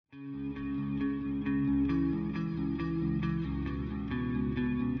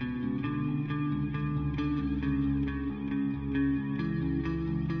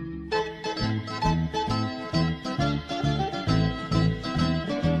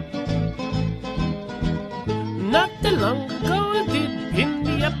long ago, deep in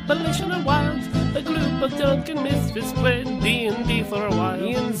the Appalachian wilds, a group of drunken misfits played D&D for a while.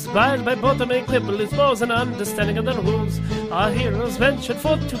 Inspired by both their quibbles, bows, and understanding of the rules, our heroes ventured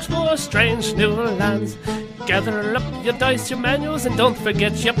forth to explore strange new lands. Gather up your dice, your manuals, and don't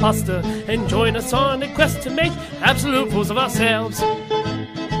forget your pasta, and join us on a quest to make absolute fools of ourselves.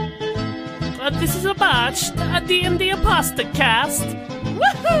 This is a botched D&D pasta cast.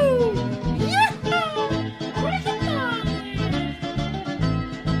 Woohoo!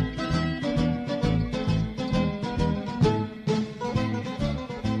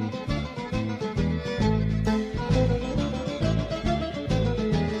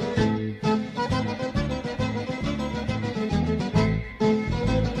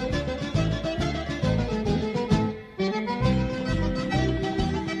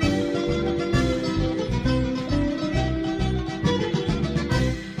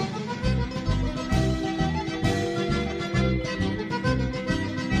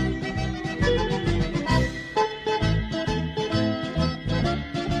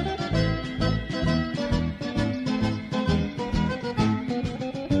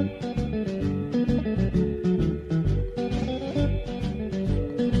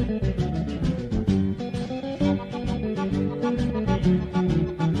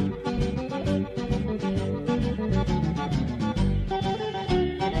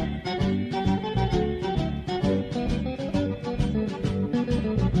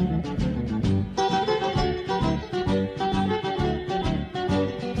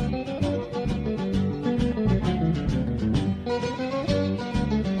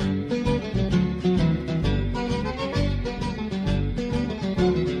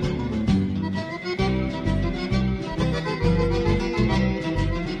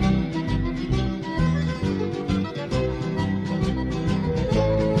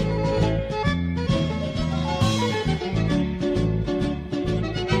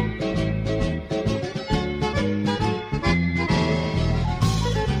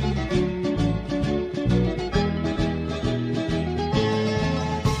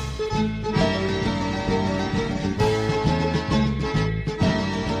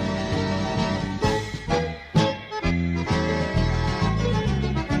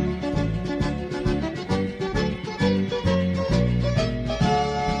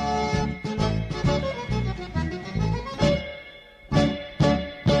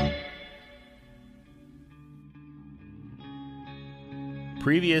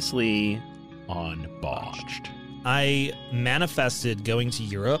 Previously on Botched. I manifested going to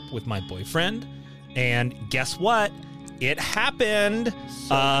Europe with my boyfriend, and guess what? It happened.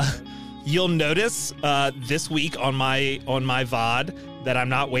 You'll notice this week on my VOD that I'm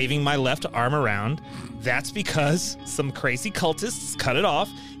not waving my left arm around. That's because some crazy cultists cut it off.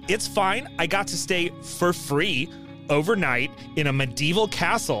 It's fine. I got to stay for free overnight in a medieval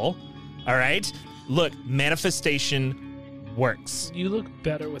castle. All right? Look, manifestation works. You look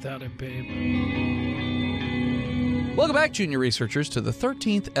better without it, babe. Welcome back, junior researchers, to the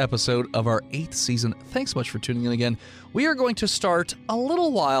 13th episode of our 8th season. Thanks so much for tuning in again. We are going to start a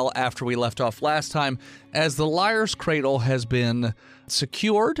little while after we left off last time, as the Liar's Cradle has been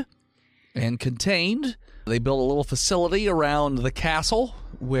secured and contained. They built a little facility around the castle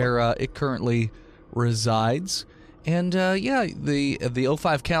where it currently resides. And the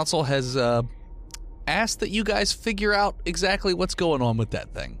O5 Council has asked that you guys figure out exactly what's going on with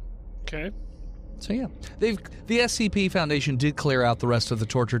that thing. Okay. So yeah, the SCP Foundation did clear out the rest of the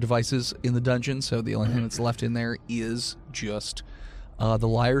torture devices in the dungeon, so the only thing that's left in there is just the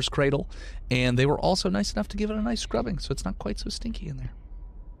Liar's Cradle, and they were also nice enough to give it a nice scrubbing, so it's not quite so stinky in there.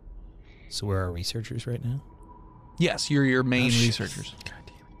 So we're our researchers right now? Yes, you're your main researchers. God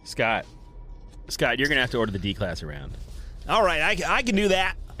damn it. Scott, you're going to have to order the D-Class around. All right, I can do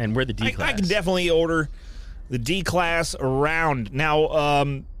that. And we're the D-Class. I can definitely order the D-Class around. Now,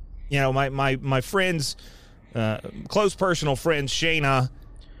 my friends, close personal friends, Shayna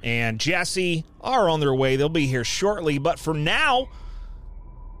and Jesse, are on their way. They'll be here shortly. But for now,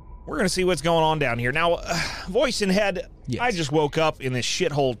 we're going to see what's going on down here. Now, voice and head, yes. I just woke up in this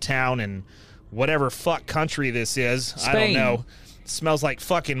shithole town in whatever fuck country this is. Spain. I don't know. It smells like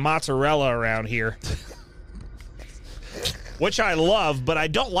fucking mozzarella around here. Which I love, but I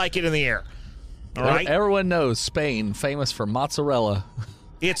don't like it in the air. All right? Everyone knows Spain, famous for mozzarella.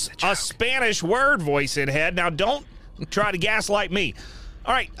 It's a Spanish word, voice and head. Now, don't try to gaslight me.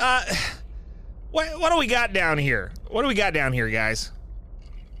 All right, what do we got down here? What do we got down here, guys?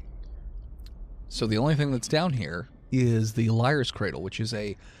 So the only thing that's down here is the Liar's Cradle, which is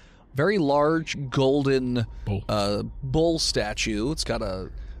a very large golden bull statue. It's got a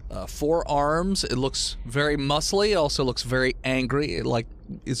 4 arms. It looks very muscly. It also looks very angry. It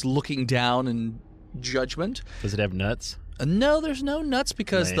is looking down in judgment. Does it have nuts? No, there's no nuts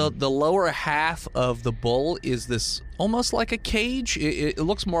because the lower half of the bull is this almost like a cage. It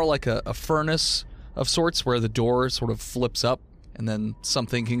looks more like a furnace of sorts where the door sort of flips up and then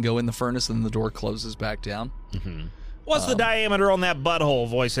something can go in the furnace and the door closes back down. Mm-hmm. What's the diameter on that butthole,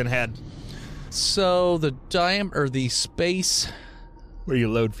 voice and head? So the diameter, the space Where you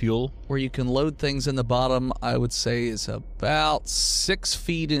load fuel? where you can load things in the bottom, I would say is about 6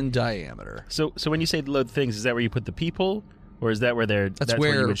 feet in diameter. So when you say load things, is that where you put the people? Or is that where that's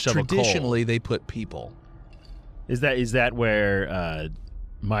where you where would shovel traditionally they put people. coal? Is that where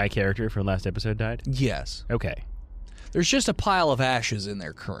my character from last episode died? Yes. Okay. There's just a pile of ashes in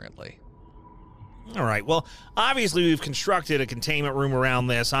there currently. All right. Well, obviously we've constructed a containment room around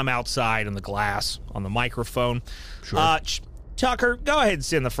this. I'm outside in the glass on the microphone. Sure. Tucker, go ahead and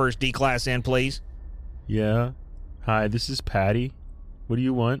send the first D-class in, please. Yeah. Hi, this is Patty. What do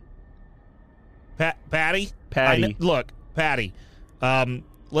you want? Patty? Patty. Look, Patty,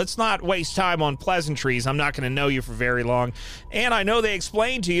 let's not waste time on pleasantries. I'm not going to know you for very long. And I know they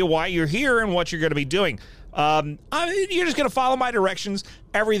explained to you why you're here and what you're going to be doing. You're just going to follow my directions.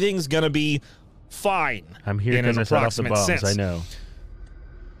 Everything's going to be fine. I'm here in an to set off the approximate bombs, sense. I know.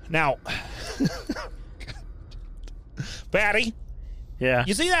 Now, Patty, Yeah.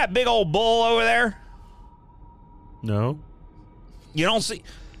 you see that big old bull over there? No? You don't see...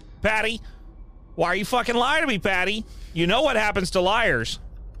 Patty, why are you fucking lying to me, Patty? You know what happens to liars.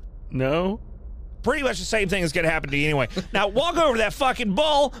 No? Pretty much the same thing is going to happen to you anyway. Now, walk over to that fucking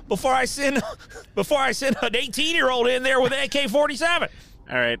bull before I send an 18-year-old in there with an AK-47.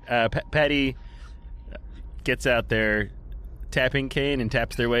 All right. Patty gets out their tapping cane and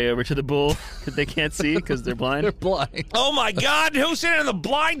taps their way over to the bull that they can't see because they're blind. They're blind. Oh, my God. Who's sitting in the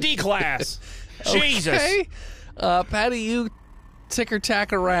blind D class? Jesus. Okay. Patty, you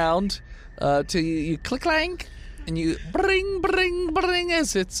ticker-tack around till you click-clank, and you bring,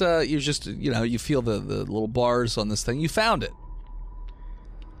 as it's, you just, you feel the little bars on this thing. You found it.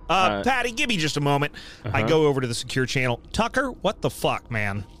 Patty, give me just a moment. I go over to the secure channel. Tucker, what the fuck,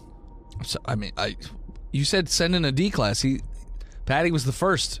 man? So, you said send in a D-class. Patty was the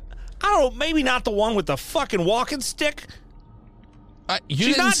first. I don't know, maybe not the one with the fucking walking stick. You She's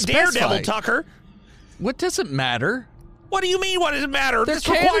didn't not specify. Daredevil, Tucker. What doesn't matter? What do you mean, what does it matter? They're This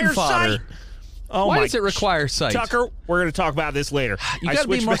cannon requires fodder. sight. Oh Why my does it require sight? Tucker, we're going to talk about this later. You I gotta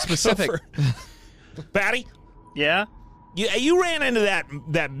be switched more back specific. over. Patty, Yeah? you ran into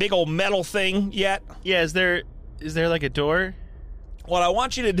that big old metal thing yet? Yeah, is there like a door? What I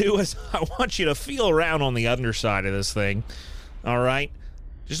want you to do is I want you to feel around on the underside of this thing. All right?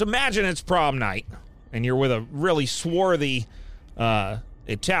 Just imagine it's prom night, and you're with a really swarthy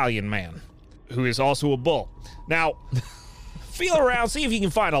Italian man who is also a bull. Now, feel around, see if you can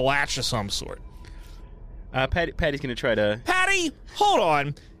find a latch of some sort. Patty's going to try to... Patty, hold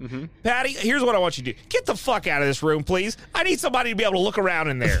on. Mm-hmm. Patty, here's what I want you to do. Get the fuck out of this room, please. I need somebody to be able to look around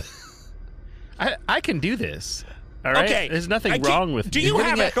in there. I can do this. All right? Okay. There's nothing wrong with Do me. you You're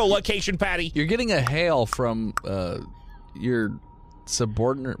have getting echolocation, Patty? You're getting a hail from your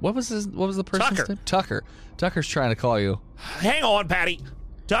subordinate. What was the person's Tucker. name? Tucker. Tucker's trying to call you. Hang on, Patty.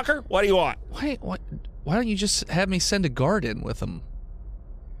 Tucker, what do you want? Why don't you just have me send a guard in with him?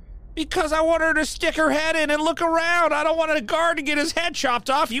 Because I want her to stick her head in and look around. I don't want a guard to get his head chopped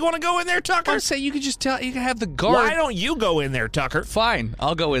off. You want to go in there, Tucker? I say you could just tell. You can have the guard. Why don't you go in there, Tucker? Fine,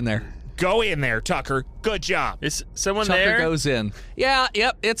 I'll go in there. Go in there, Tucker. Good job. Is someone Tucker there? goes in. Yeah,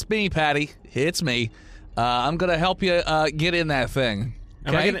 yep, it's me, Patty. It's me. I'm gonna help you get in that thing.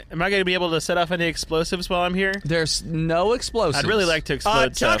 Okay? Am I gonna be able to set off any explosives while I'm here? There's no explosives. I'd really like to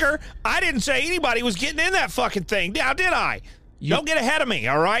explode stuff. Tucker, I didn't say anybody was getting in that fucking thing. Now, did I? Don't get ahead of me,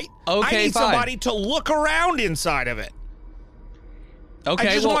 all right? Okay, I need fine. somebody to look around inside of it. Okay,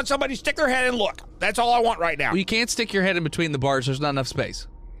 I just well, want somebody to stick their head and look. That's all I want right now. well, you can't stick your head in between the bars. There's not enough space.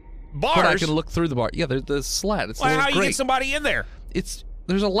 Bars? But I can look through the bar. Yeah, there's the slat. It's a Well, little how you grate. get somebody in there?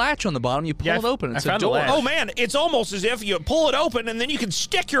 There's a latch on the bottom. You pull Yeah, it open. I It's a found the door. latch. Oh, man, it's almost as if you pull it open and then you can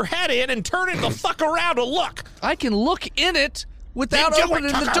stick your head in and turn it the fuck around to look. I can look in it without Then do it,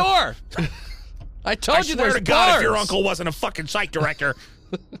 opening the Tucker. door. I told I you swear there's to God, bars. if your uncle wasn't a fucking psych director.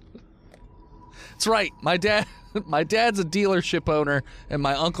 That's right. My dad's a dealership owner, and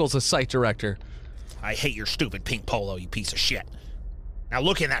my uncle's a site director. I hate your stupid pink polo, you piece of shit. Now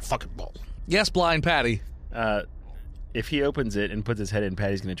look in that fucking bowl. Yes, Blind Patty. If he opens it and puts his head in,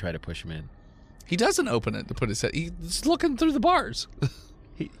 Patty's gonna try to push him in. He doesn't open it to put his head. He's looking through the bars.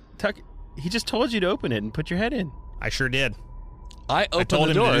 He just told you to open it and put your head in. I sure did. I opened told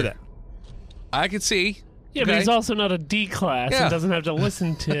the him door. to do that. I could see. Yeah, but he's also not a D class Yeah. and doesn't have to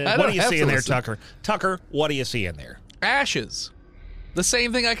listen to. I What don't do you have see to in there, listen. Tucker? Tucker, what do you see in there? Ashes. The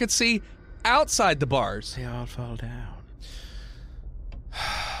same thing I could see outside the bars. They all fall down.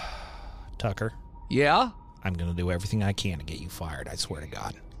 Tucker, Yeah? I'm going to do everything I can to get you fired. I swear to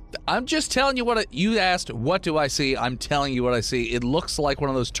God. I'm just telling you you asked, what do I see? I'm telling you what I see. It looks like one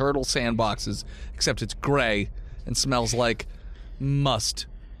of those turtle sandboxes, except it's gray and smells like must.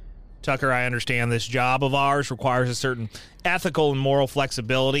 Tucker, I understand this job of ours requires a certain ethical and moral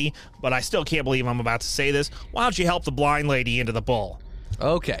flexibility, but I still can't believe I'm about to say this. Why don't you help the blind lady into the bull?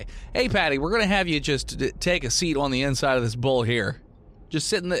 Okay. Hey, Patty, we're going to have you just take a seat on the inside of this bull here. Just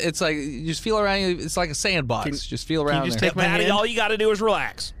sit in the, it's like, you just feel around, it's like a sandbox. Just feel around you just there. take my Patty, hand? all you got to do is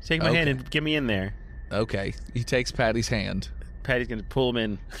relax. Take my hand and get me in there. Okay. He takes Patty's hand. Patty's going to pull him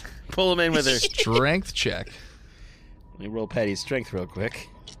in. Pull him in with her. Strength check. Let me roll Patty's strength real quick.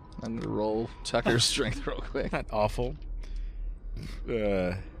 I'm going to roll Tucker's strength real quick. Not awful.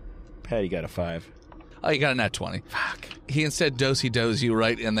 Patty got a 5. Oh, you got a nat 20. Fuck. He instead dosey-does you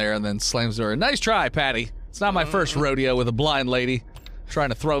right in there and then slams the door. Nice try, Patty. It's not my first rodeo with a blind lady trying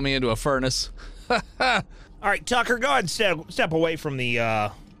to throw me into a furnace. All right, Tucker, go ahead and step away from the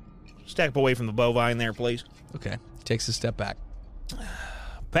bovine there, please. Okay. He takes a step back.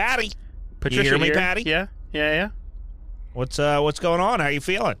 Patty, Patricia you hear me, here? Patty? Yeah. What's going on? How you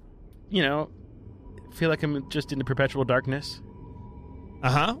feeling? You know, feel like I'm just in the perpetual darkness.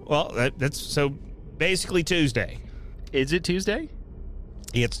 Well, that's so basically Tuesday. Is it Tuesday?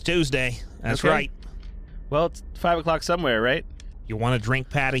 It's Tuesday. That's Okay. right. Well, it's 5 o'clock somewhere, right? You want a drink,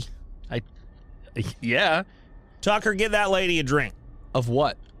 Patty? Yeah. Tucker, give that lady a drink. Of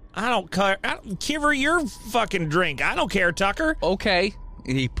what? I don't care. Give her your fucking drink. I don't care, Tucker. Okay.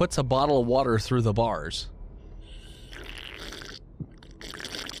 He puts a bottle of water through the bars.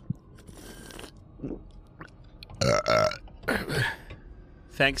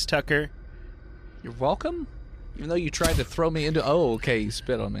 Thanks, Tucker. You're welcome? Even though you tried to throw me into... Oh, okay, you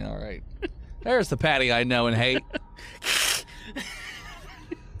spit on me. All right. There's the Patty I know and hate.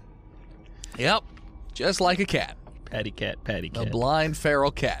 Yep. Just like a cat. Patty cat. A blind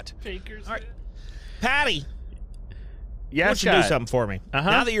feral cat. Baker's Patty, Yeah, why don't you do something for me? Uh-huh.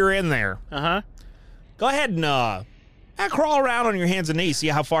 Now that you're in there, go ahead and crawl around on your hands and knees, see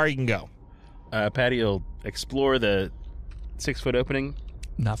how far you can go. Patty will explore the 6-foot opening.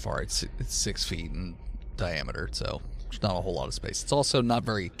 Not far. It's 6 feet in diameter, so there's not a whole lot of space. It's also not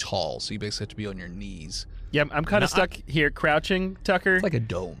very tall, so you basically have to be on your knees. Yeah, I'm kind of stuck here crouching, Tucker. It's like a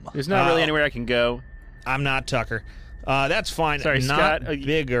dome. There's not really anywhere I can go. I'm not Tucker. That's fine. Sorry, not Scott.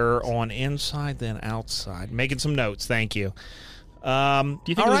 bigger on inside than outside. Making some notes. Thank you. Do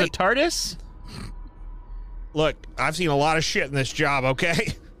you think it was a TARDIS? Look, I've seen a lot of shit in this job.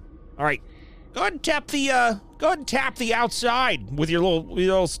 Okay. All right. Go ahead and tap the outside with your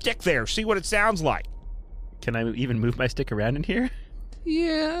little stick there. See what it sounds like. Can I even move my stick around in here?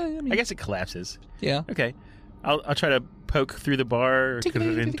 Yeah, I mean... I guess it collapses. Yeah. Okay. I'll try to poke through the bar. Like the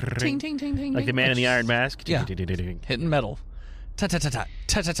man in the iron mask. Yeah. Hitting metal. Ta-ta-ta-ta.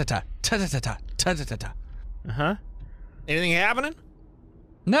 Ta-ta-ta-ta. Ta-ta-ta-ta. Ta-ta-ta-ta. Uh-huh. Anything happening?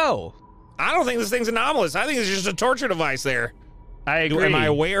 No. I don't think this thing's anomalous. I think it's just a torture device there. I agree. Am I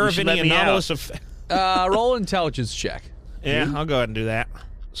aware You of should any let me out. anomalous effect? Roll intelligence check. Yeah, I'll go ahead and do that.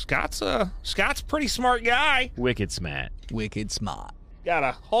 Scott's a pretty smart guy. Wicked smart. Wicked smart. Got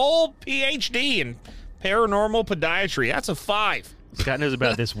a whole PhD in paranormal podiatry. That's a 5. Scott knows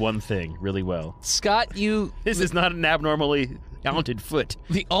about this one thing really well. Scott, This is not an abnormally mounted foot.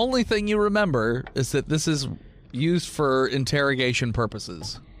 the only thing you remember is that this is used for interrogation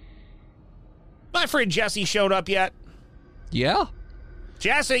purposes. My friend Jesse showed up yet? Yeah?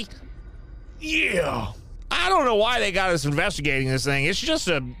 Jesse, Yeah. I don't know why they got us investigating this thing. It's just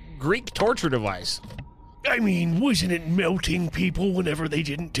a Greek torture device. I mean, wasn't it melting people whenever they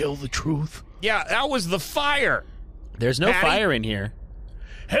didn't tell the truth? Yeah, that was the fire. There's no Patty? fire in here.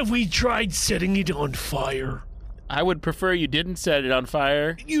 Have we tried setting it on fire? I would prefer you didn't set it on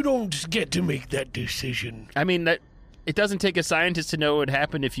fire. You don't get to make that decision. I mean, that it doesn't take a scientist to know what would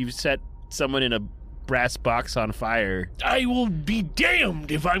happen if you set someone in a brass box on fire. I will be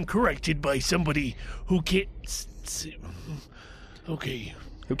damned if I'm corrected by somebody who can't... Okay.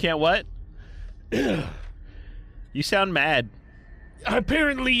 Who can't what? You sound mad.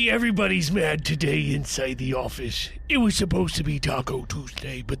 Apparently everybody's mad today inside the office. It was supposed to be Taco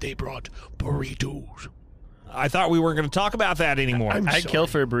Tuesday, but they brought burritos. I thought we weren't going to talk about that anymore. I'm I'd sorry. kill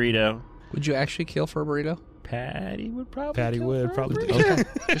for a burrito. Would you actually kill for a burrito? Patty would probably Patty kill would for a probably burrito.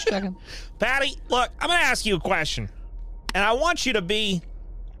 Okay, just checking. Patty, look, I'm going to ask you a question. and I want you to be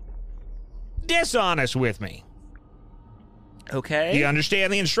dishonest with me. Okay. Do you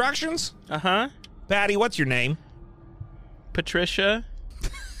understand the instructions? Uh-huh. Patty, what's your name? Patricia.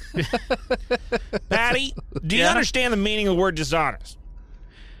 Patty, do you Yeah? understand the meaning of the word dishonest?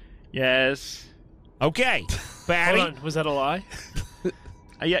 Yes. Okay. Patty? Hold on, was that a lie?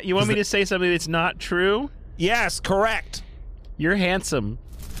 Yeah, you want me to say something that's not true? Yes, correct. You're handsome.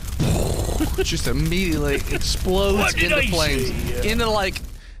 Just immediately explodes What did into I flames. say? Into like,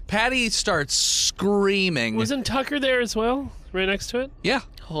 Patty starts screaming. Wasn't Tucker there as well? Right next to it? Yeah.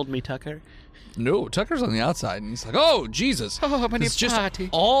 Hold me, Tucker. No, Tucker's on the outside, and he's like, "Oh, Jesus!" Oh, my It's just party.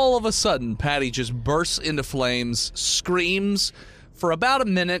 all of a sudden, Patty just bursts into flames, screams for about a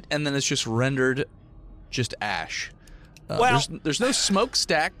minute, and then it's just rendered just ash. Well- there's no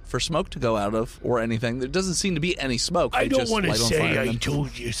smokestack for smoke to go out of or anything. There doesn't seem to be any smoke. I They don't just want to light on say fire I and then-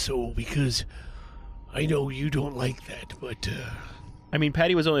 told you so because I know you don't like that, but I mean,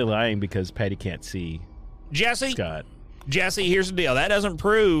 Patty was only lying because Patty can't see Jesse? Scott. Jesse, here's the deal. That doesn't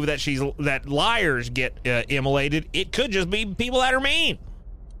prove that liars get immolated. It could just be people that are mean.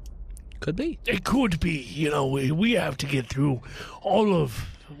 Could be. it could be. You know, we have to get through all of.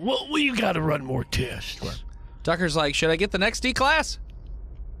 Well, we got to run more tests. Tucker's like, "Should I get the next D class?"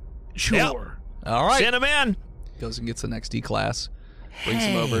 Sure. All right. Send them in. Goes and gets the next D class, brings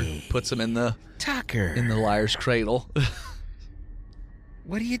him over, puts him in the Tucker. liar's cradle.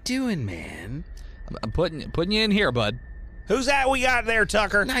 What are you doing, man? I'm putting you in here, bud. Who's that we got there,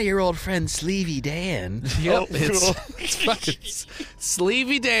 Tucker? Not your old friend Sleevy Dan. Yep, it's fucking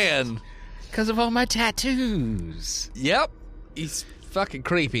Sleevy Dan. Because of all my tattoos. Yep, he's fucking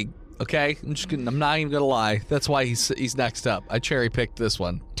creepy. Okay, I'm not even gonna lie. That's why he's next up. I cherry picked this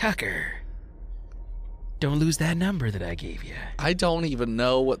one. Tucker. Don't lose that number that I gave you. I don't even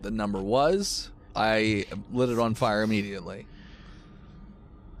know what the number was. I lit it on fire immediately.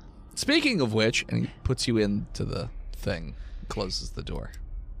 Speaking of which, and he puts you into the thing, closes the door.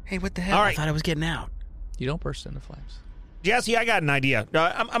 Hey, what the hell? All I right. thought I was getting out. You don't burst into flames. Jesse, I got an idea.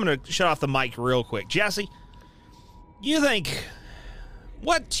 I'm going to shut off the mic real quick. Jesse, you think,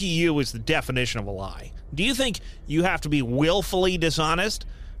 what to you is the definition of a lie? Do you think you have to be willfully dishonest,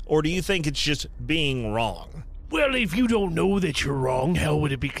 or do you think it's just being wrong? Well, if you don't know that you're wrong, how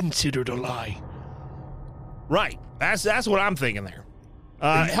would it be considered a lie? Right. That's what I'm thinking there.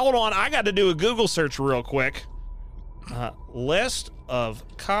 Hold on. I got to do a Google search real quick. List of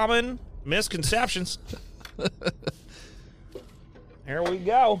common misconceptions. There we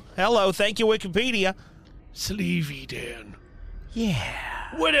go. Hello. Thank you, Wikipedia. Sleevy Dan.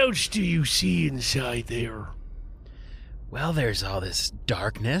 Yeah. What else do you see inside there? Well, there's all this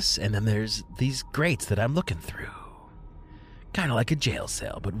darkness, and then there's these grates that I'm looking through. Kind of like a jail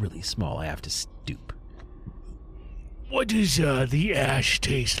cell, but really small. I have to stoop. What does the ash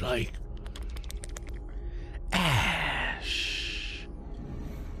taste like? Ash.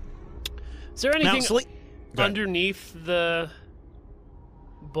 Is there Now, anything sleep. Go ahead. underneath the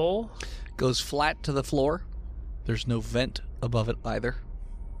bowl? Goes flat to the floor. There's no vent above it either.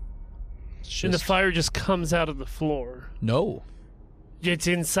 It's And the just- fire just comes out of the floor. No. It's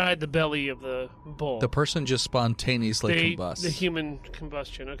inside the belly of the bowl. The person just spontaneously combusts. The human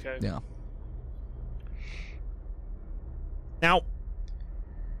combustion, okay. Yeah. Now,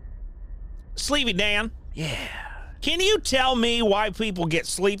 Sleepy Dan, Yeah. can you tell me why people get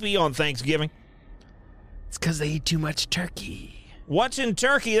sleepy on Thanksgiving? It's because they eat too much turkey. What's in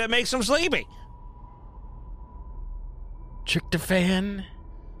turkey that makes them sleepy? Tryptophan.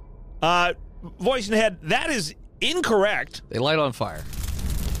 Voice in the head, that is incorrect. They light on fire.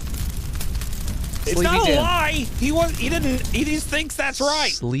 It's Sleepy not a Dan. lie. He just thinks that's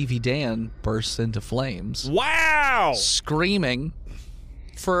right. Sleevy Dan bursts into flames, Wow. screaming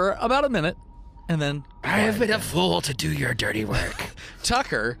for about a minute, and then I have been a fool to do your dirty work.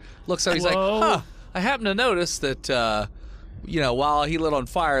 Tucker looks out. He's like, Whoa. "Huh? I happen to notice that, while he lit on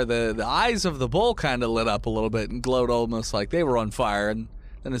fire, the eyes of the bull kind of lit up a little bit and glowed almost like they were on fire. And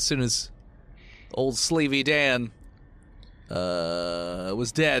then as soon as old Sleevy Dan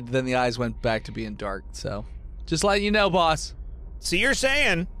was dead, then the eyes went back to being dark. So, just letting you know, boss. So you're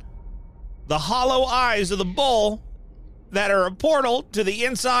saying the hollow eyes of the bull that are a portal to the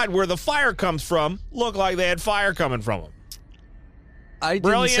inside where the fire comes from look like they had fire coming from them. I didn't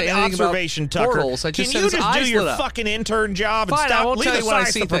Brilliant say anything observation, about Tucker. portals. I just Can said you his just eyes do your lit up. fucking intern job and Fine, I stop? won't Leave tell you when I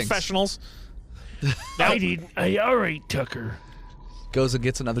aside see the things. professionals. I did. All right, Tucker. Goes and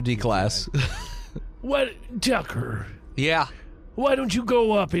gets another D class. What, Tucker? Yeah. Why don't you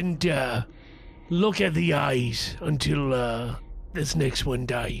go up and look at the eyes until this next one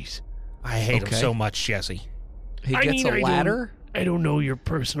dies? I hate Okay. him so much, Jesse. He gets a ladder, I don't know your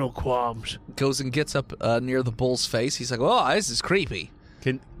personal qualms. goes and gets up near the bull's face. He's like, "Oh, this is creepy."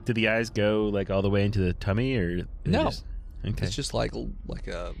 Do the eyes go like all the way into the tummy, or No. Okay. It's just like a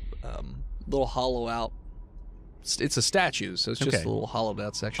little hollow out. It's a statue, so it's just Okay. a little hollowed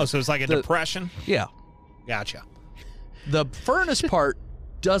out section. Oh, so it's like a depression? Yeah. Gotcha. The furnace part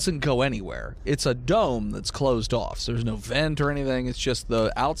doesn't go anywhere. It's a dome that's closed off, so there's no vent or anything. It's just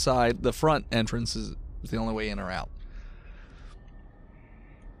the outside, the front entrance is the only way in or out.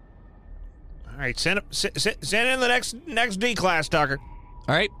 All right, send in the next D class, Tucker.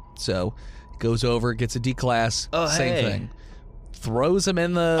 All right, so goes over, gets a D class, Oh, same hey. thing. Throws him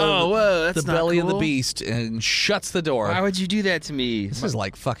in the whoa, that's the not belly of the cool. beast and shuts the door. Why would you do that to me? This is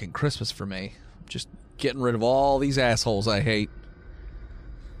like fucking Christmas for me. Just getting rid of all these assholes I hate.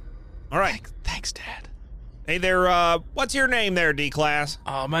 All right. Thanks, Dad. Hey there, what's your name there, D class?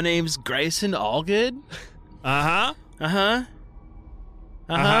 Oh, my name's Grayson Allgood. Uh-huh. Uh-huh. Uh-huh.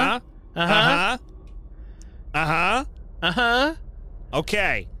 Uh-huh. Uh-huh. Uh-huh. Uh-huh.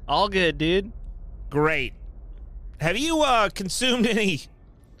 Okay. All good, dude. Great. Have you consumed any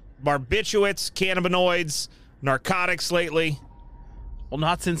barbiturates, cannabinoids, narcotics lately? Well,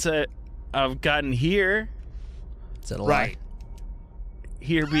 not since I've gotten here. Is that a lie? Right.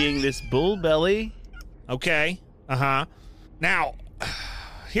 Here being this bull belly. Okay. Uh-huh. Now,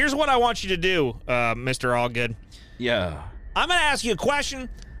 here's what I want you to do, Mr. Allgood. Yeah. I'm going to ask you a question.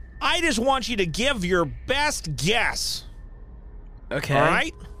 I just want you to give your best guess. Okay. All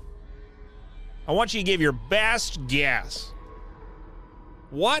right? I want you to give your best guess.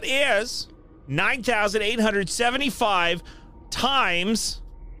 What is 9,875 times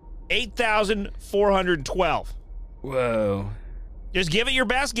 8,412? Whoa. Just give it your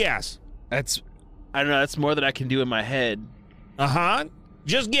best guess. I don't know, that's more than I can do in my head. Uh-huh.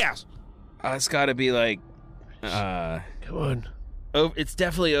 Just guess. It's gotta be like, Come on. it's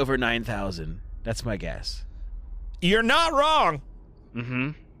definitely over 9,000. That's my guess. You're not wrong. Mm-hmm.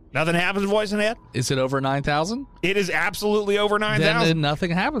 Nothing happens, voice in head? Is it over 9,000? It is absolutely over Then 9,000.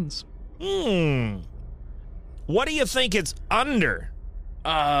 nothing happens. What do you think it's under?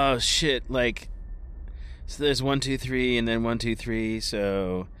 Oh, shit. Like, so there's 1, 2, 3, and then 1, 2, 3,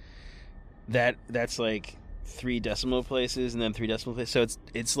 so that's like 3 decimal places and then 3 decimal places. So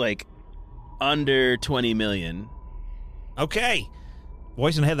it's like under 20 million. Okay.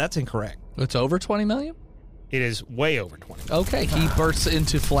 Voice in head, that's incorrect. It's over 20 million? It is way over 20. Okay, he bursts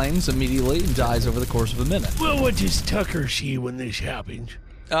into flames immediately and dies over the course of a minute. Well, what does Tucker see when this happens?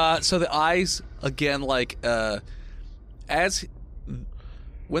 So the eyes, again, like, when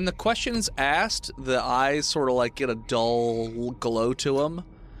the question is asked, the eyes sort of like get a dull glow to them.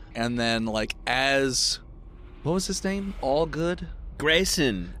 And then, like, what was his name? Allgood?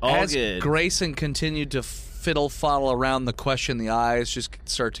 Grayson. All As good. Grayson continued to fiddle-faddle around the question, the eyes just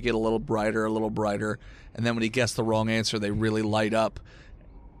start to get a little brighter. And then when he guessed the wrong answer, they really light up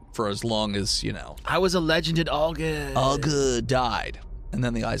for as long as, I was a legend at All Good. Allgood died. And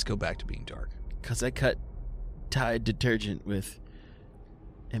then the eyes go back to being dark. Because I cut Tide detergent with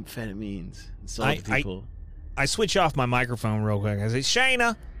amphetamines and sold to people. I switch off my microphone real quick. I say,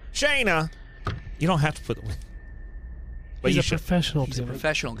 Shayna. You don't have to put the... But He's you a should. professional. He's a damn it.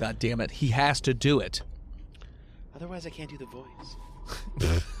 professional, goddammit. He has to do it. Otherwise, I can't do the voice.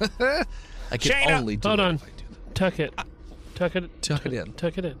 I can Shayna! only do Hold it on. if I do that. Tuck it. Tuck it. Tuck it in.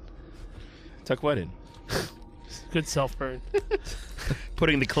 Tuck it in. Tuck what in? Good self-burn.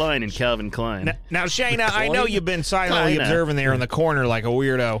 Putting the Klein in Calvin Klein. Now, Shayna, I know you've been silently Kinda. observing there in the corner like a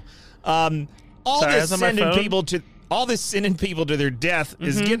weirdo. All Sorry, I this was on my sending phone. people to their death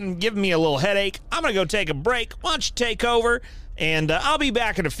is giving me a little headache. I'm gonna go take a break. Why don't you take over? And I'll be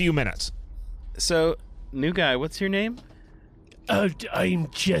back in a few minutes. So, new guy, what's your name? I'm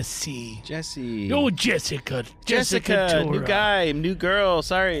Jesse. Jesse. Oh, Jessica. Jessica. Tora. New guy, new girl.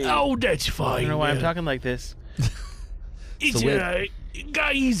 Sorry. Oh, that's I fine. don't know why I'm talking like this. It's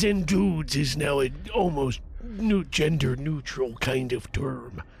guys and dudes is now an almost new gender neutral kind of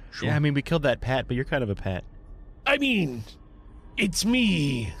term. Yeah, I mean, we killed that Pat, but you're kind of a Pat. I mean, it's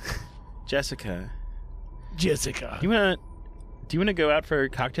me, Jessica. Jessica. Do you want to go out for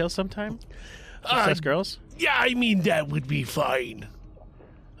cocktails sometime? Just us girls? Yeah, I mean, that would be fine.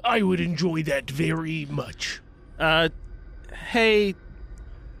 I would enjoy that very much. Hey.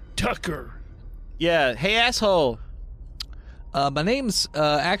 Tucker. Yeah, hey, asshole. My name's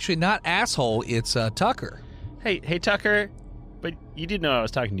actually not Asshole, it's Tucker. Hey, Tucker. But you did know I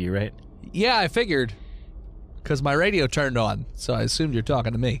was talking to you, right? Yeah, I figured. Because my radio turned on, so I assumed you're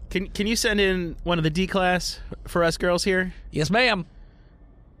talking to me. Can you send in one of the D class for us girls here? Yes, ma'am.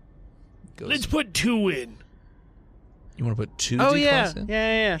 Let's put 2 in. You want to put 2 Oh D-class yeah. in?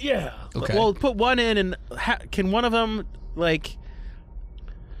 Yeah. Yeah. Okay. Well, put one in, and can one of them like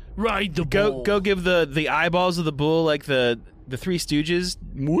Ride the bull. go give the eyeballs of the bull like the Three Stooges,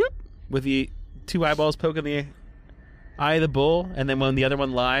 whoop, with the 2 eyeballs poking the eye of the bull, and then when the other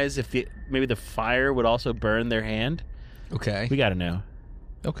one lies, if maybe the fire would also burn their hand. Okay. We got to know.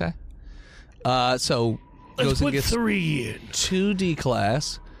 Okay. So Let's goes and put gets 3 in. 2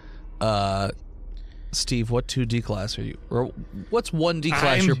 D-class. Steve, what 2 D-class are you? Or what's 1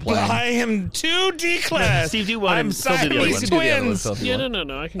 D-class you're playing? I am 2 D-class. Steve, do one I'm and still do the other Siamese one. Do the other one, twins. Phil, if you Yeah, want.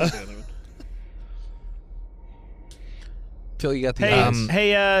 no, I can do the other one. Phil, you got the Hey, eyes.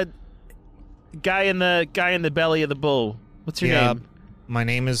 hey, guy in the belly of the bull. What's your Yeah, name? my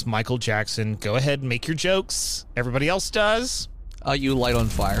name is Michael Jackson. Go ahead, and make your jokes. Everybody else does. You light on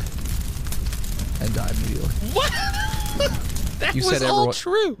fire and die immediately. What? That You was said all everyone.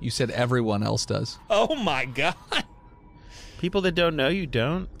 true. You said everyone else does. Oh my god. People that don't know you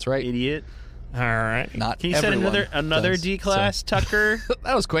don't. That's right. Idiot. All right. Not Can you send everyone another does, D class, so- Tucker?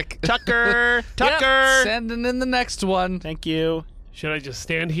 That was quick. Tucker. Yep, Tucker. sending in the next one. Thank you. Should I just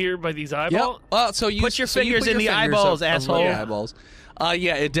stand here by these Yep. eyeballs? So you Put your so you fingers put in your the fingers eyeballs, up- up asshole. the eyeballs.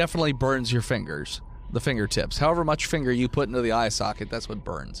 Yeah, it definitely burns your fingers, the fingertips. However much finger you put into the eye socket, that's what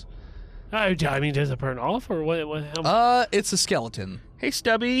burns. I mean, does it burn off or what how, It's a skeleton. Hey,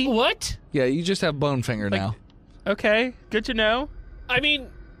 Stubby. what? Yeah, you just have bone finger now. Okay. Good to know. I mean,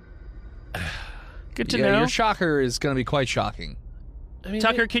 Good to Yeah, know. your shocker is going to be quite shocking.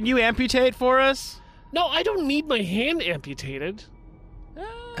 Tucker, can you amputate for us? No, I don't need my hand amputated.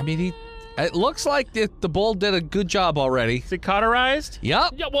 I mean, it looks like the bull did a good job already. Is it cauterized?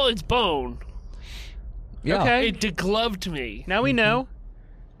 Yep. Yeah, well, it's bone. Yeah. Okay. It degloved me. Now we know.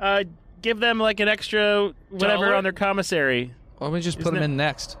 Give them like an extra whatever $1? on their commissary. Let me just put Isn't him it- in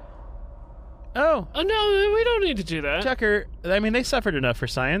next. Oh, Oh no, we don't need to do that. Tucker. I mean, they suffered enough for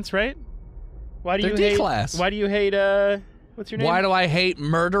science, right? Why do They're you hate? D-class. Why do you hate? What's your name? Why do I hate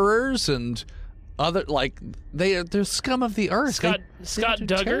murderers and other they're scum of the earth? Scott They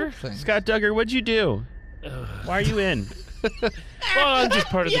do Duggar. terrible things. Scott Duggar? What'd you do? Ugh. Why are you in? Well, I'm just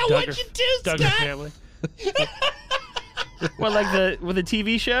part of the Yeah, what'd you do, Duggar Scott? family. What, like with a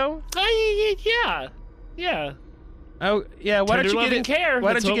TV show? Yeah. Oh yeah. Why don't Tender you love get in? and care.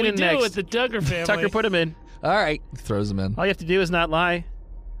 Why That's don't you what get in we do next? with the Duggar family. Tucker, put him in. All right, throws him in. All you have to do is not lie.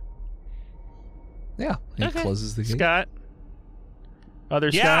 Yeah, he Okay. closes the gate. Scott. Other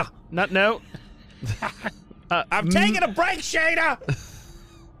Yeah. Scott. Not no. I'm taking a break, Shada.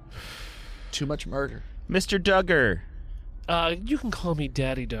 Too much murder. Mr. Duggar. You can call me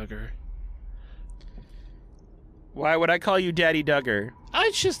Daddy Duggar. Why would I call you Daddy Duggar?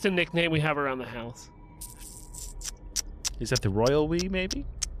 It's just a nickname we have around the house. Is that the royal we, maybe?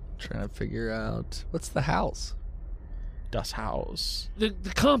 Trying to figure out what's the house. Das Haus. The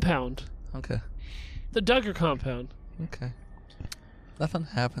compound. Okay. The Duggar compound. Okay. Nothing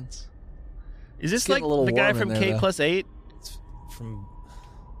happens. Is this It's getting like a little the guy warm in from there, K though. plus 8? From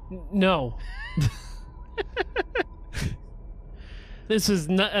No. This is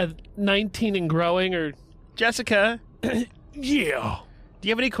 19 and growing, or Jessica, yeah. do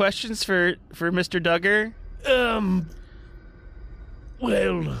you have any questions for Mr. Duggar?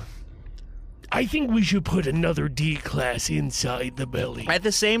 Well, I think we should put another D class inside the belly. At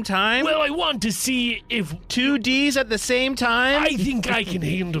the same time? Well, I want to see if 2 Ds at the same time? I think I can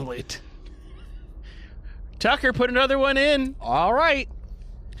handle it. Tucker, put another one in. All right.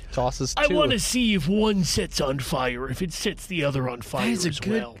 Tosses two. I want to see if one sets on fire, if it sets the other on fire as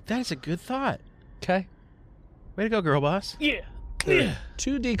well. That is a good thought. Okay. Way to go, girl boss. Yeah. Yeah.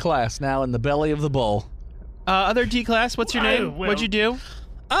 2D class now in the belly of the bull. Other D class, what's your name? well- What'd you do?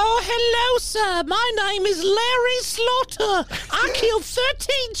 Oh, hello, sir. My name is Larry Slaughter. I killed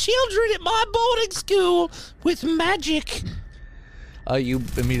 13 children at my boarding school with magic. You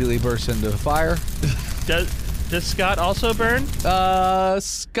immediately burst into fire. Does Scott also burn?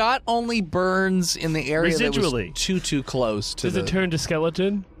 Scott only burns in the area Residually. that was too close to Does it turn to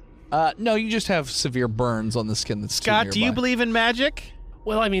skeleton? No, you just have severe burns on the skin that's Scott, too do you nearby. believe in magic?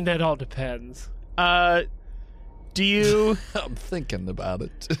 Well, I mean, that all depends. Do you I'm thinking about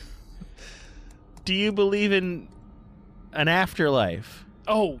it. do you believe in an afterlife?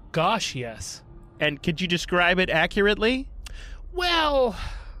 Oh, gosh, yes. And could you describe it accurately? Well,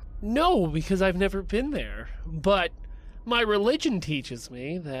 no, because I've never been there. But my religion teaches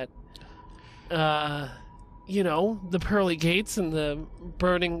me that, the pearly gates and the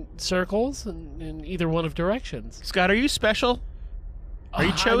burning circles in either one of directions. Scott, are you special? Are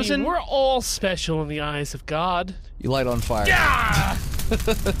you chosen? I mean, we're all special in the eyes of God. You light on fire.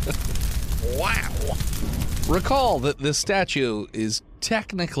 wow. Recall that this statue is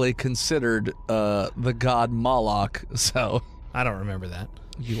technically considered the god Moloch, so I don't remember that.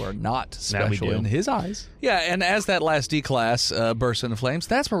 you are not Now we special do. in his eyes. Yeah, and as that last D-Class bursts into flames,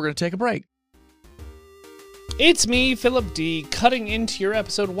 that's where we're going to take a break. It's me, Philip D, cutting into your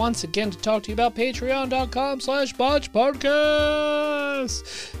episode once again to talk to you about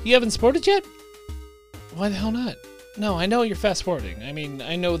patreon.com/botchpodcast. You haven't supported yet? Why the hell not? No, I know you're fast forwarding. I mean,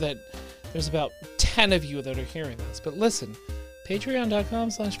 I know that there's about 10 of you that are hearing this, but listen,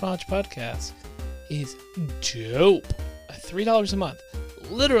 patreon.com/botchpodcast is dope. $3 a month,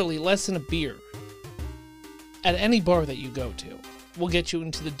 literally less than a beer, at any bar that you go to, will get you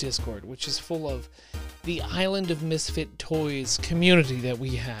into the Discord, which is full of the Island of Misfit Toys community that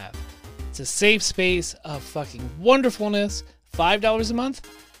we have. It's a safe space of fucking wonderfulness. $5 a month?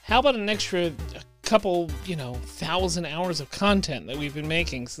 How about an extra couple, 1,000 hours of content that we've been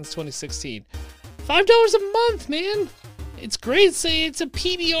making since 2016? $5 a month, man! It's great. It's a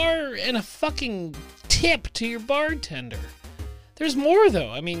PBR and a fucking tip to your bartender. There's more, though.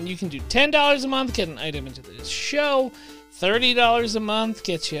 I mean, you can do $10 a month, get an item into this show. $30 a month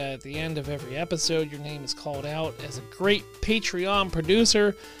gets you at the end of every episode. Your name is called out as a great Patreon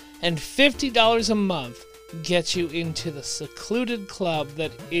producer. And $50 a month gets you into the secluded club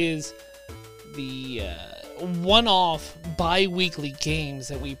that is the one-off bi-weekly games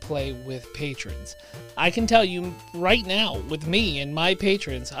that we play with patrons. I can tell you right now, with me and my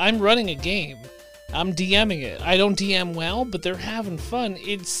patrons, I'm running a game. I'm DMing it. I don't DM well, but they're having fun.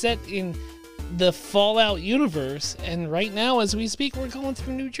 It's set in the Fallout universe, and right now, as we speak, we're going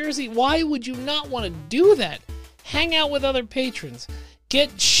through New Jersey. Why would you not want to do that? Hang out with other patrons.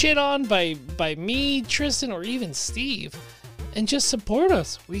 Get shit on by me, Tristan, or even Steve, and just support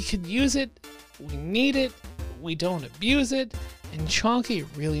us. We could use it. We need it. We don't abuse it. And Chonky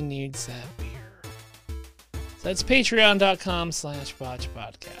really needs that beer. So that's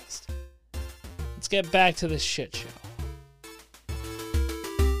patreon.com/botchpodcast. Let's get back to this shit show.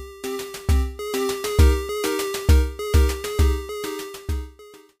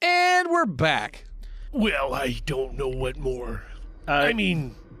 And we're back. Well, I don't know what more.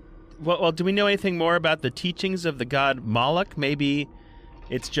 Well, do we know anything more about the teachings of the god Moloch? Maybe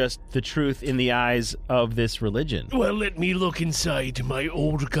it's just the truth in the eyes of this religion. Well, let me look inside my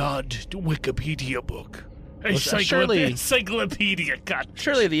old god Wikipedia book. surely- Encyclopedia, God.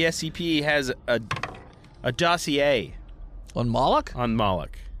 Surely the SCP has a dossier On Moloch? on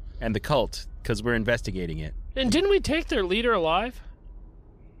Moloch and the cult, because we're investigating it. And didn't we take their leader alive?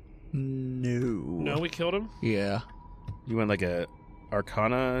 No. No, we killed him. Yeah. You want like a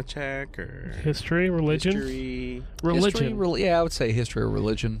Arcana check or History, religion, history? religion. History, I would say history or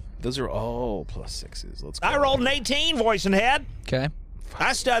religion. Those are all +6s. Let's go. I rolled an 18, voice and head. Okay.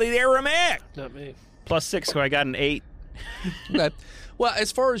 I studied Aramaic. Not me. +6, so I got an 8. Okay. Well,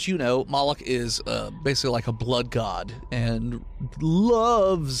 as far as you know, Moloch is basically like a blood god and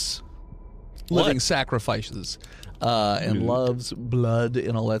loves living sacrifices and loves blood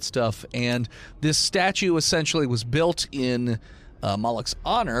and all that stuff. And this statue essentially was built in Moloch's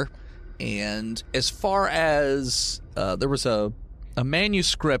honor. And as far as there was a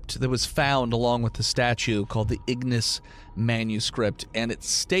manuscript that was found along with the statue called the Ignis manuscript, and it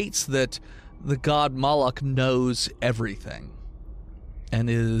states that the god Moloch knows everything and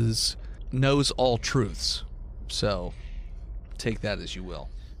knows all truths. So take that as you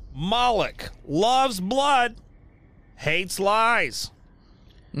will. Moloch loves blood, hates lies.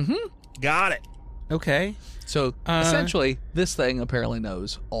 Mm-hmm. Got it. Okay. So essentially, this thing apparently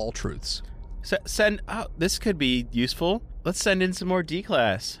knows all truths. This could be useful. Let's send in some more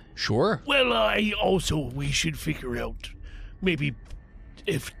D-Class. Sure. Well, we should figure out maybe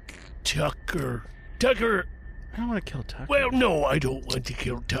if Tucker. I don't want to kill Tucker. Well, no, I don't want to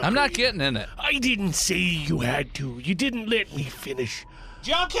kill Tucker. I'm not getting in it. I didn't say you had to. You didn't let me finish.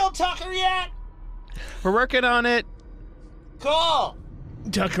 Did y'all kill Tucker yet? We're working on it. Cool.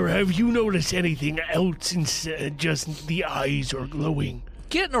 Tucker, have you noticed anything else since just the eyes are glowing?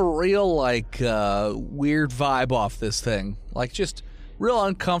 Getting a real, weird vibe off this thing. Like, just real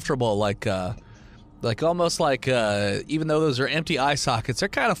uncomfortable. Like almost like, even though those are empty eye sockets, they're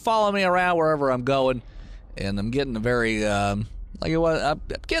kind of following me around wherever I'm going. And I'm getting a very, I'm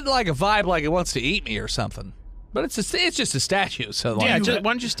getting like a vibe like it wants to eat me or something. But it's just a statue, so Yeah, why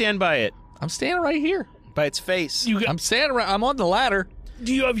don't you stand by it? I'm standing right here. By its face. I'm standing right. I'm on the ladder.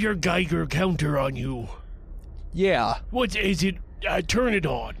 Do you have your Geiger counter on you? Yeah. What is it? Turn it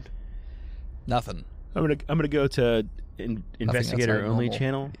on. Nothing. I'm gonna go to investigator only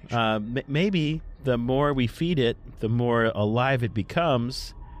normal. channel. Maybe the more we feed it, the more alive it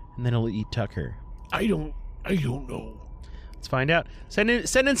becomes, and then it'll eat Tucker. I don't I don't know. Let's find out. Send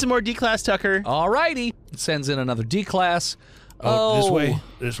in some more D-class, Tucker. Alrighty. Sends in another D-class.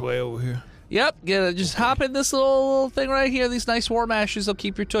 This way over here. Yep, just hop in this little thing right here. These nice warm ashes will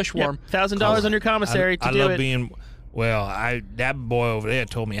keep your tush warm. $1,000 on your commissary to I do love it. being. Well, that boy over there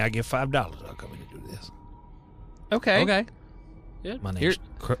told me I get $5. I'll come in and do this. Okay. Okay. My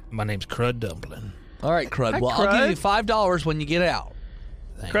name's Crud Dumpling. All right, Crud. Hi, Well, Crud. I'll give you $5 when you get out.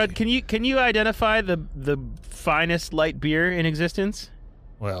 Crud, can you identify the finest light beer in existence?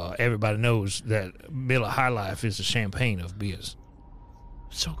 Well, everybody knows that Miller High Life is the champagne of beers.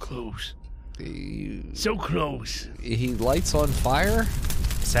 So close. So close. He lights on fire,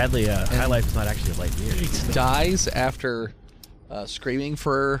 Sadly, High Life is not actually a light beer. dies after screaming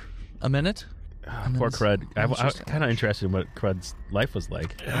for a minute. Poor Crud. I'm just kind of interested in what Crud's life was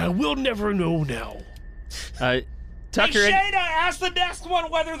like. We'll never know now. Tucker, Shayna, ask the next one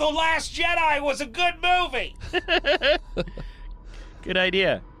whether The Last Jedi was a good movie. good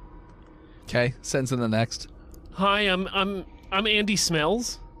idea. Okay, sends in the next. Hi, I'm Andy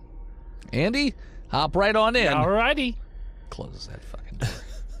Smells. Andy, hop right on in. Alrighty. Closes that fucking door.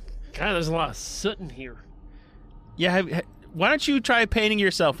 God, there's a lot of soot in here. Yeah, why don't you try painting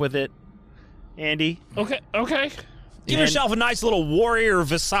yourself with it, Andy? Okay. Give And- yourself a nice little warrior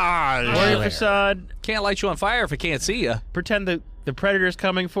visage. Warrior there. facade. Can't light you on fire if it can't see you. Pretend the predator's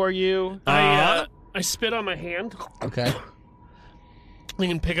coming for you. I spit on my hand. Okay. I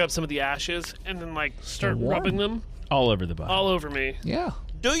can pick up some of the ashes and then start warm. rubbing them All over the body. all over me. Yeah.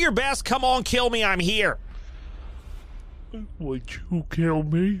 Do your best. Come on, kill me. I'm here. Would you kill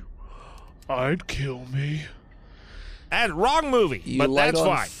me? I'd kill me. That's wrong movie, You but light that's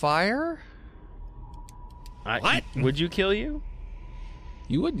on fine. fire? What? Would you kill you?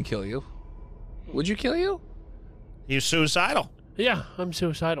 You wouldn't kill you. Would you kill you? You're suicidal. Yeah, I'm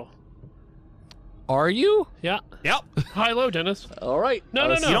suicidal. Are you? Yeah. Yep. Hi, low, Dennis. All right.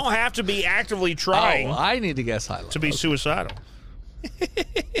 No. You don't have to be actively trying Oh, I need to guess high. to be suicidal.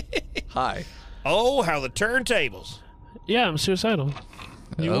 Hi. Oh, how the turntables. Yeah, I'm suicidal.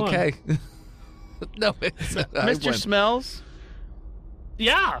 You won. Okay. No, it's Mr. Smells?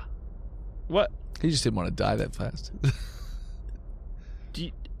 Yeah. What? He just didn't want to die that fast.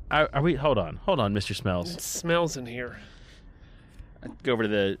 Are we? Hold on, Mr. Smells. It smells in here. Go over to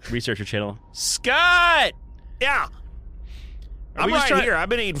the researcher channel. Scott! Yeah. I'm we just right trying- here. I've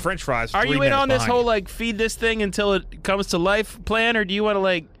been eating French fries. Are 3 you in minutes on this behind whole you. feed this thing until it comes to life plan, or do you want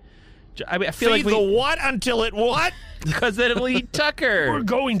to I mean, I feel Feed like the what until it what? because then it'll eat We're Tucker.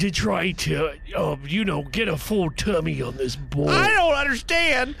 going to try to, get a full tummy on this boy. I don't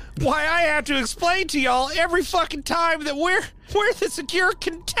understand why I have to explain to y'all every fucking time that we're the Secure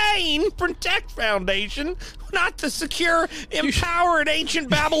Contain Protect Foundation, not the Secure Empower an Ancient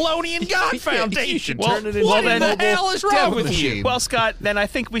Babylonian God Foundation. turn it into what a in the mobile hell is wrong death with machine. you? Well, Scott, then I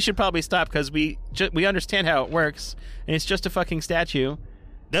think we should probably stop because we understand how it works, and it's just a fucking statue.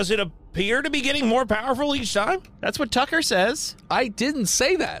 Does it appear to be getting more powerful each time? That's what Tucker says. I didn't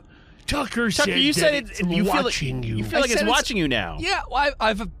say that. Tucker said You said that it. it's You feel like watching you. you feel like I it's said it's- watching you now. Yeah, well,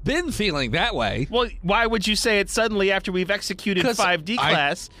 I've been feeling that way. Well, why would you say it suddenly after we've executed 5D I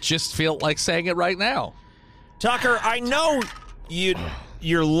class? just feel like saying it right now. Tucker, I know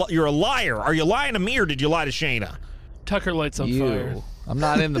you're a liar. Are you lying to me or did you lie to Shayna? Tucker lights on fire. I'm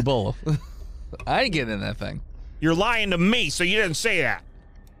not in the bull. I ain't getting in that thing. You're lying to me, so you didn't say that.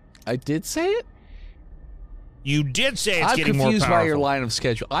 I did say it? You did say it's I'm getting more confused powerful. by your line of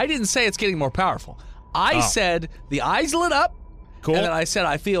schedule. I didn't say it's getting more powerful. I said the eyes lit up. Cool. And then I said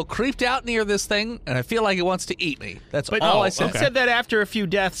I feel creeped out near this thing, and I feel like it wants to eat me. That's all I said. You said that after a few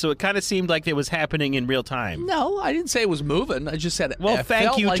deaths, so it kind of seemed like it was happening in real time. No, I didn't say it was moving. I just said Well, I thank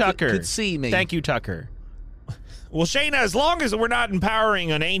felt you, like Tucker. It could see me. Thank you, Tucker. Well, Shayna, as long as we're not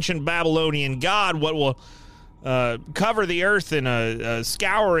empowering an ancient Babylonian god, what will cover the earth in a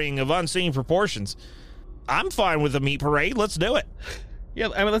scouring of unseen proportions, I'm fine with the meat parade. Let's do it. Yeah,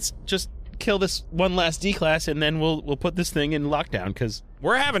 I mean, let's just kill this one last D class, and then we'll put this thing in lockdown because.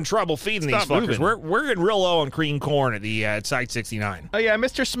 We're having trouble feeding these Stop fuckers. moving. We're getting real low on green corn at the at Site 69. Oh yeah,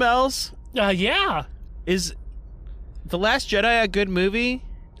 Mr. Smells, Yeah. is The Last Jedi a good movie?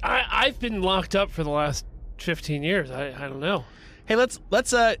 I've been locked up for the last 15 years. I don't know. Hey, let's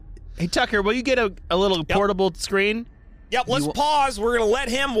hey Tucker, will you get a little portable screen? Yep, let's pause. We're going to let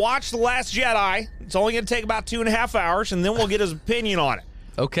him watch The Last Jedi. It's only going to take about 2.5 hours, and then we'll get his opinion on it.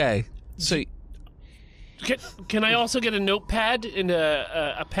 Okay. So, Can I also get a notepad and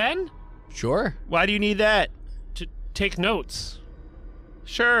a pen sure. Why do you need that? to take notes?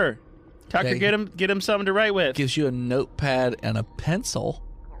 Sure, Tucker, Okay. get him something to write with. Gives you a notepad and a pencil.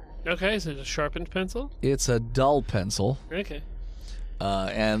 Okay, so it's a sharpened pencil? It's a dull pencil. Okay.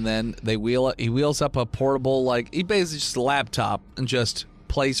 And then he wheels up a portable, like, he basically just a laptop and just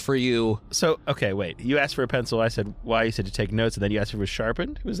plays for you. So, okay, wait. You asked for a pencil. I said, why? You said to take notes, and then you asked if it was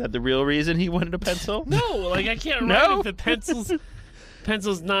sharpened? Was that the real reason he wanted a pencil? No, like, I can't write if the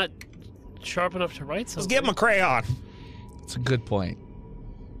pencil's not sharp enough to write something. Let's give him a crayon. It's a good point.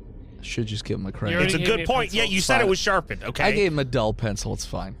 I should just give him a crayon. It's a gave me good a point. pencil. Yeah, you said it was sharpened, okay? I gave him a dull pencil. It's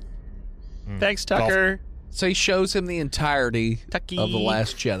fine. Thanks, Tucker. So he shows him the entirety Tucky. of The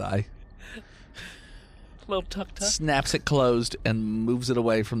Last Jedi, Little tuck. snaps it closed, and moves it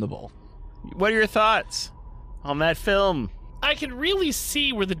away from the bowl. What are your thoughts on that film? I can really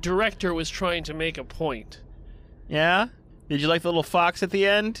see where the director was trying to make a point. Yeah? Did you like the little fox at the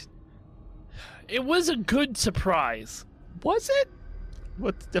end? It was a good surprise. Was it?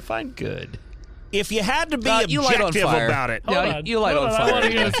 What's define good? If you had to be you light on objective fire. about it. Hold Yeah, on. you light Hold on I fire. want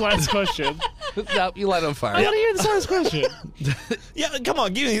to hear this last question. No, you light on fire. I want to hear this last question. Yeah, come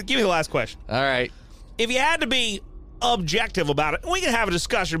on, give me the last question. All right. If you had to be objective about it, we can have a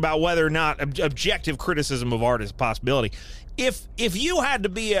discussion about whether or not objective criticism of art is a possibility. If you had to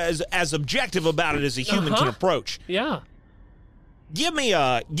be as objective about it as a human can approach, Yeah. give me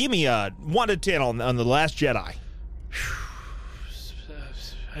a 1 to 10 on The Last Jedi.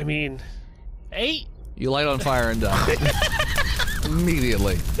 I mean, 8? You light on fire and die.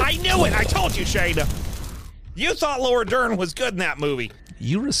 Immediately. I knew it. I told you, Shada. You thought Laura Dern was good in that movie.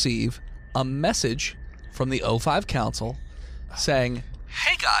 You receive a message from the O5 Council saying,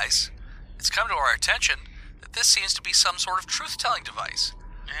 "Hey guys, it's come to our attention that this seems to be some sort of truth-telling device.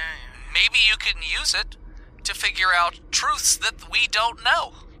 Maybe you can use it to figure out truths that we don't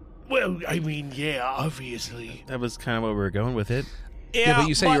know." Well, I mean, yeah, obviously. That was kind of where we were going with it. Yeah, but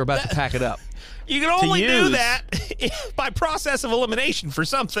you say you were about to pack it up. You can only do use. that by process of elimination for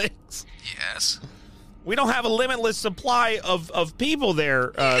some things. Yes. We don't have a limitless supply of people there,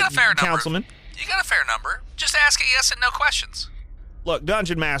 got a fair number. Councilman. You got a fair number. Just ask it yes and no questions. Look,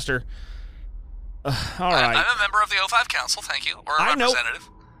 Dungeon Master. All right. I'm a member of the O5 Council, thank you, or a I know. representative.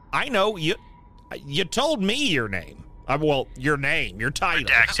 I know you told me your name. Well, your name, your title,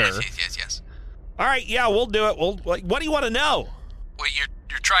 sir. Yes. All right, yeah, we'll do it. What do you want to know? Well,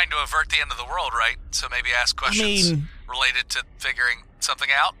 you're trying to avert the end of the world, right? So maybe ask questions related to figuring something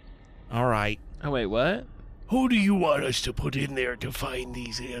out. All right. Oh, wait, what? Who do you want us to put in there to find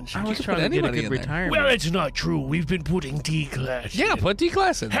these answers? I was can trying put to get a anybody good in there. retirement. Well, it's not true. We've been putting D-Class Yeah, in. put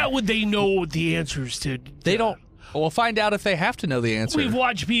D-Class in there. How would they know the answers to... They don't. We'll find out if they have to know the answer. We've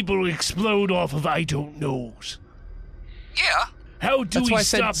watched people explode off of I don't knows. Yeah. How do That's we why I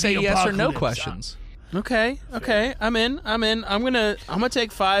stop said say the yes or no apocalypse? Okay. questions. I'm in. I'm gonna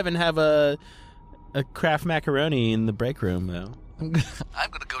take 5 and have a Kraft macaroni in the break room though. I'm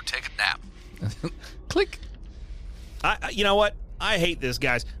gonna go take a nap. Click. You know what? I hate this,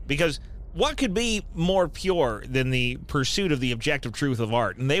 guys, because what could be more pure than the pursuit of the objective truth of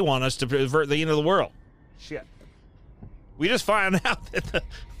art? And they want us to pervert the end of the world. Shit. We just found out that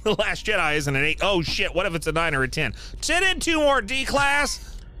the Last Jedi isn't an 8. Oh, shit. What if it's a 9 or a 10? Sit in 2 more,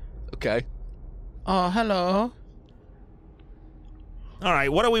 D-Class. Okay. Oh, hello. All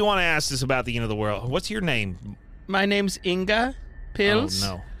right, what do we want to ask this about the end of the world? What's your name? My name's Inga Pills.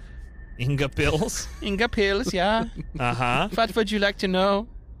 Oh, no. Inga Pills? Inga Pills, yeah. Uh-huh. What would you like to know?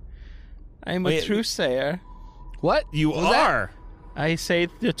 I'm a Wait. truthsayer. What? You What was that? are. I say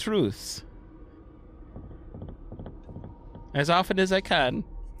the truths. As often as I can.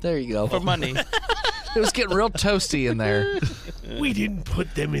 There you go. For money. It was getting real toasty in there. We didn't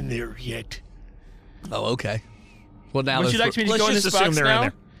put them in there yet. Oh, okay. Well, now Would you like me to let's go in just this assume box they're now? in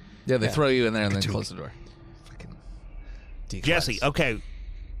there. Yeah, they throw you in there and then close the door. Fucking D-Class. Jesse, okay.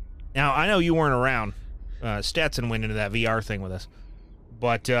 Now, I know you weren't around. Stetson went into that VR thing with us.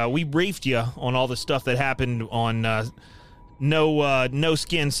 But we briefed you on all the stuff that happened on No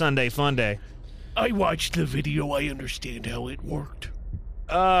Skin Sunday Fun Day. I watched the video. I understand how it worked.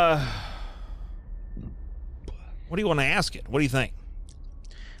 What do you want to ask it? What do you think?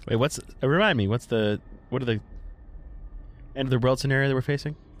 Wait, remind me, what are the end of the world scenario that we're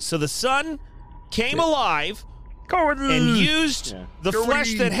facing? So the sun came alive and used the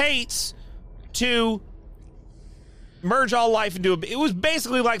flesh that hates to merge all life into it was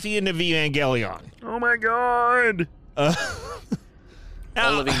basically like the end of Evangelion. Oh my god! All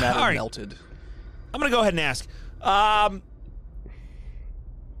Now, living matter all right, melted. I'm going to go ahead and ask.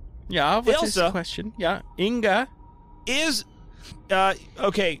 Yeah, what's this Ilsa. question? Yeah, Inga.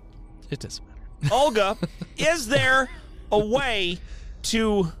 Okay, It doesn't matter. Olga, is there a way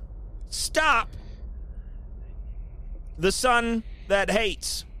to stop the sun that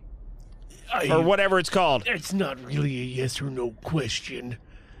hates or whatever it's called. That's not really a yes or no question.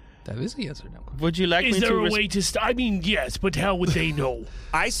 That is a yes or no. Would you like Is me there to a way to I mean, yes, but how would they know?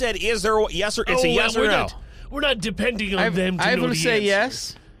 I said, is there yes or it's a yes or we're no? we're not depending on them to I know will the say answer.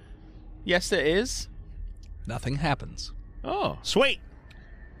 yes. Yes, there is. Nothing happens. Oh. Sweet.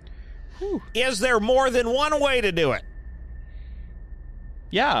 Is there more than one way to do it?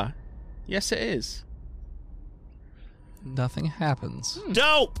 Yeah. Yes, there is. Nothing happens.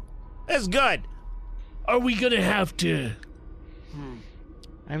 Dope. That's good. Are we gonna have to?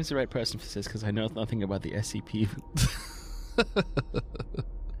 I'm the right person for this because I know nothing about the SCP.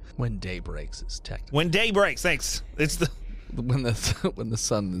 When day breaks is technically When day breaks, thanks. It's the when the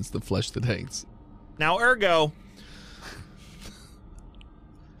sun is the flesh that hates. now ergo.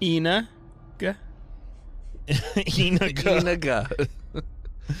 Ina. Inaga.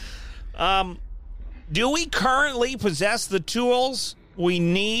 Do we currently possess the tools we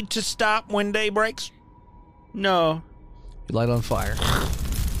need to stop when day breaks? No. You light on fire.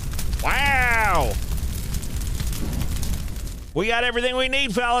 Wow. We got everything we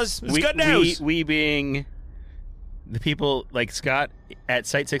need, fellas. It's good news. We being the people like Scott at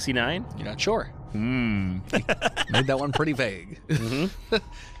Site 69. You're not sure. Hmm. Made that one pretty vague. Mm-hmm.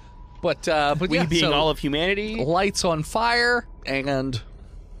 but We yeah, being so all of humanity. lights on fire and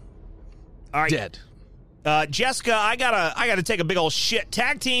All right. dead. Jessica, I gotta take a big old shit.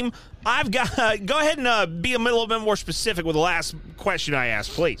 Tag team, I've got go ahead and be a little bit more specific with the last question I asked,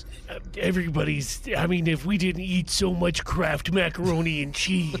 please. Everybody's. I mean, if we didn't eat so much Kraft macaroni and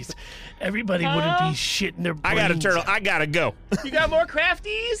cheese, everybody wouldn't be shitting their I brains. I gotta go. You got more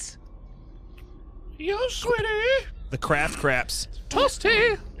crafties? Yes, sweetie. The craft craps.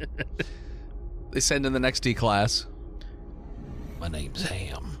 Toasty. They send in the next D class. My name's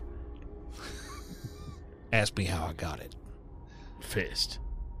Ham. Ask me how I got it. Fist.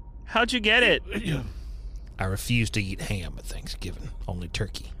 How'd you get it? I refuse to eat ham at Thanksgiving. Only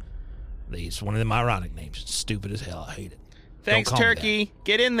turkey. It's one of them ironic names. It's stupid as hell. I hate it. Thanks, Don't call me Turkey.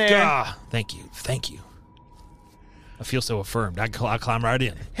 Get in there. Ah, thank you. Thank you. I feel so affirmed. I climb right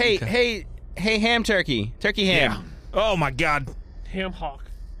in. Hey, Ham Turkey. Turkey Ham. Yeah. Oh, my God. Ham hock.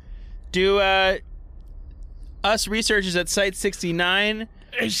 Do us researchers at Site 69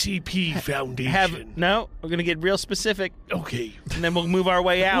 SCP Foundation. have... No, we're going to get real specific, Okay. and then we'll move our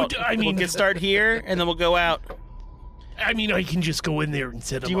way out. Well, I mean- we'll get start here, and then we'll go out. I mean, I can just go in there and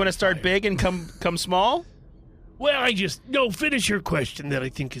set them Do you want to start fire. big and come small? Well, finish your question that I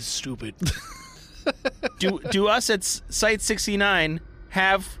think is stupid. Do us at Site 69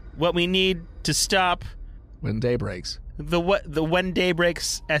 have what we need to stop When day breaks. the When Day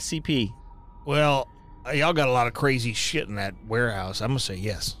Breaks SCP? Well, y'all got a lot of crazy shit in that warehouse. I'm going to say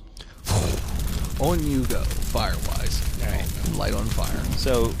yes. On you go, fire-wise. All right. Light on fire.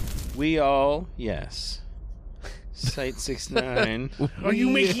 So we all yes. Site 69. Are you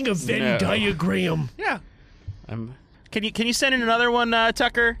making a Venn No. diagram? Yeah. Can you send in another one,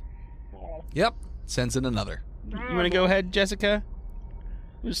 Tucker? Yep. Sends in another. You want to go ahead, Jessica?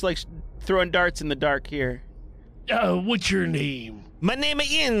 We're just like throwing darts in the dark here. What's your name? My name is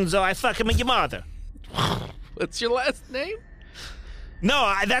Enzo. I fucking with your mother. What's your last name?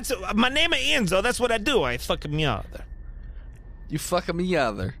 No, that's my name is Enzo. That's what I do. I fucking me mother. You fucking me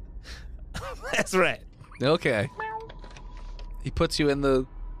other. That's right. Okay. He puts you in the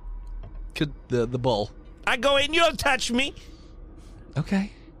bowl. I go in, you don't touch me.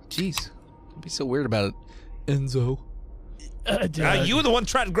 Okay. Jeez. Don't be so weird about it, Enzo. You were the one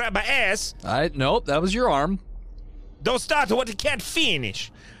trying to grab my ass. Nope, that was your arm. Don't start to what you can't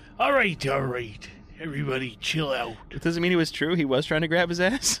finish. All right. Everybody, chill out. It doesn't mean it was true. He was trying to grab his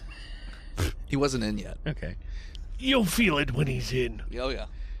ass. He wasn't in yet. Okay. You'll feel it when he's in. Oh, yeah.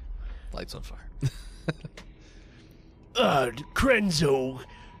 Lights on fire. Krenzo,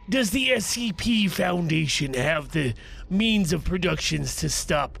 does the SCP Foundation have the means of productions to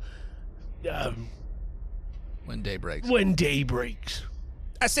stop When day breaks. when day breaks?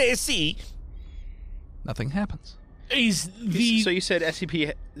 I say see. Nothing happens. Is the So you said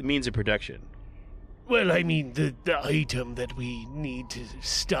SCP means of production. well, I mean the item that we need to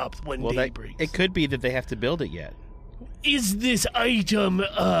stop when Well, day that, breaks. it could be that they have to build it yet. Is this item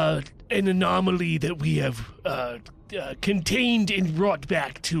an anomaly that we have contained and brought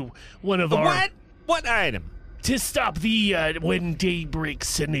back to one of our What? What item? to stop the when day breaks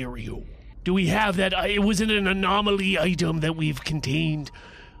scenario? Do we have that? Was it an anomaly item that we've contained?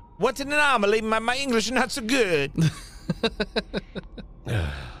 What's an anomaly? My English is not so good.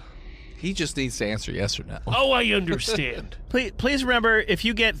 He just needs to answer yes or no. Oh, I understand. Please remember, if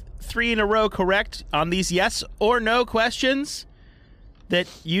you get 3 in a row correct on these yes or no questions, that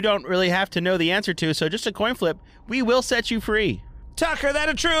you don't really have to know the answer to, so just a coin flip. We will set you free. Tucker, that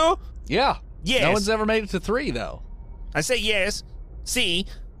a true? Yeah. Yes. No one's ever made it to 3, though. I say yes. C.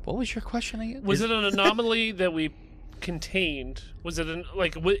 What was your question again? Was it an anomaly that we contained? Was it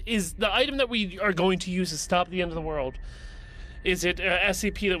is the item that we are going to use to stop the end of the world? Is it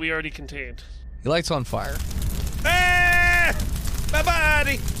SCP that we already contained? He lights on fire. Ah! My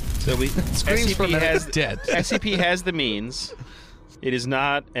body. So we Screams for a minute, it's dead. SCP has the means. It is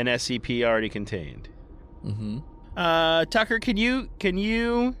not an SCP already contained. Mm-hmm. Tucker, can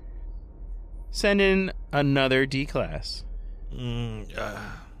you send in another D class?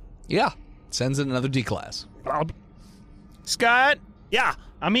 Yeah. Sends in another D class. Scott, Yeah.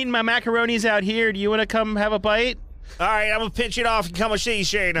 I'm eating my macaronis out here. Do you want to come have a bite? All right, I'm going to pinch it off and come with you,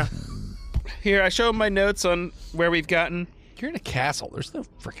 Shayna. Here, I show him my notes on where we've gotten. You're in a castle. There's no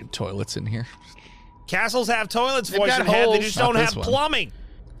freaking toilets in here. Castles have toilets, They've voice got and head. They holes. just Not don't this have one. plumbing.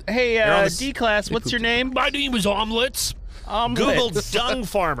 Hey, They're on the D class, what's your name? My name is Omelets. Google dung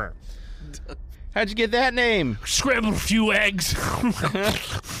farmer. How'd you get that name? Scrambled a few eggs.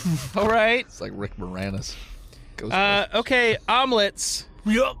 All right. It's like Rick Moranis. Goes Okay, omelets.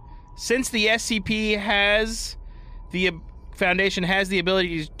 Yup. Since the SCP has the Foundation has the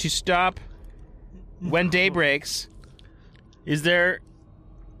ability to stop when day breaks, is there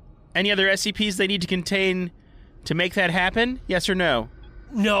any other SCPs they need to contain to make that happen? Yes or no?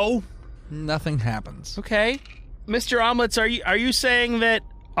 No. Nothing happens. Okay. Mr. Omelets, are you saying that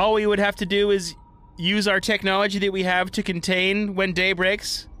all we would have to do is use our technology that we have to contain when day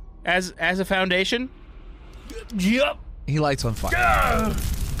breaks as a Foundation? Yup. He lights on fire.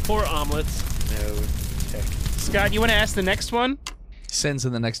 Poor omelets. Scott, you want to ask the next one? Sends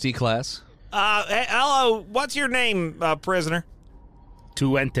in the next D class. Hey, hello, what's your name, prisoner?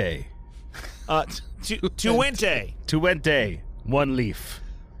 Tuente. Tuente. Tuente. One leaf.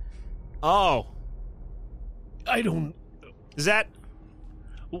 Oh, I don't. is that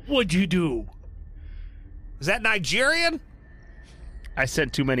What'd you do? Nigerian? I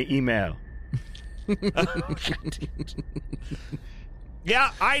sent too many email.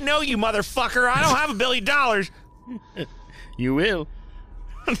 Yeah, I know you, motherfucker. I don't have $1 billion. You will.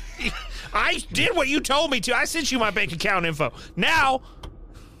 I did what you told me to. I sent you my bank account info. Now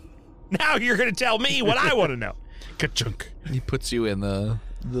you're going to tell me what I want to know. Ka-chunk. He puts you in the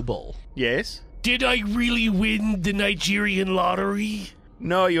bowl. Yes? Did I really win the Nigerian lottery?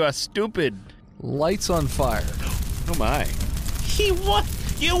 No, you are stupid. Lights on fire. Oh my. He won.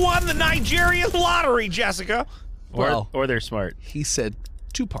 You won the Nigerian lottery, Jessica. Well, Or they're smart. he said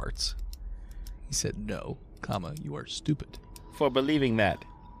 2 parts. He said no, comma, you are stupid. For believing that.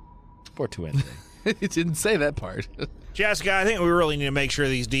 For Tuente. He didn't say that part. Jessica, I think we really need to make sure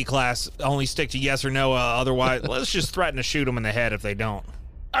these D-class only stick to yes or no. Otherwise, let's just threaten to shoot them in the head if they don't.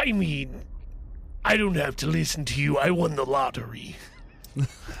 I mean, I don't have to listen to you. I won the lottery.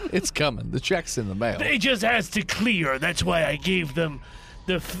 It's coming. The check's in the mail. It just has to clear. That's why I gave them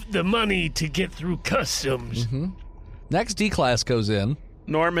the money to get through customs. Next D class goes in.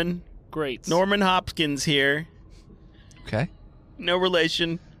 Norman. Great. Norman Hopkins here. Okay. No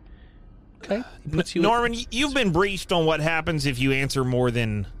relation. Okay. He puts you Norman, you've been briefed on what happens if you answer more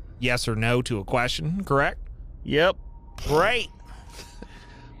than yes or no to a question, correct? Yep. Great.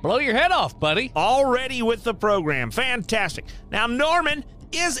 blow your head off, buddy. Already with the program. Fantastic. Now, Norman,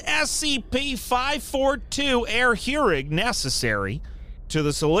 is SCP-542 Air Heurig necessary to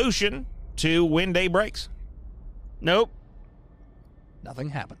the solution to when day breaks? Nope. Nothing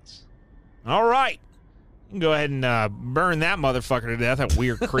happens. All right. You can go ahead and burn that motherfucker to death. That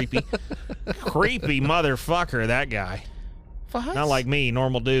weird, creepy motherfucker, that guy. What? Not like me,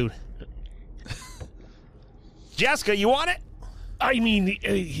 normal dude. Jessica, you want it? I mean,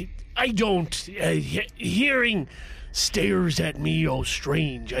 I don't. Hearing stares at me all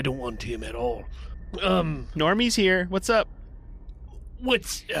strange. I don't want him at all. Normie's here. What's up?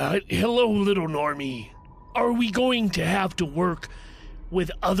 Hello, little Normie. Are we going to have to work with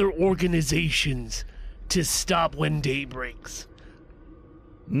other organizations to stop when day breaks?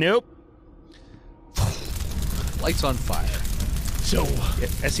 Nope. Lights on fire. So,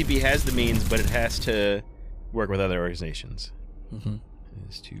 SCP has the means, but it has to work with other organizations. Mm-hmm.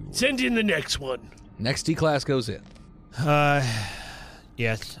 send in the next one. Next D class goes in.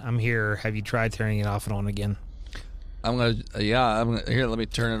 Yes, I'm here. Have you tried turning it off and on again? I'm gonna here. Let me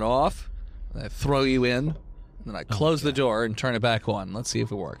turn it off. I throw you in, and then I close the door and turn it back on. Let's see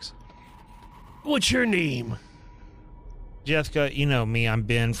if it works. What's your name? Jessica, you know me. I'm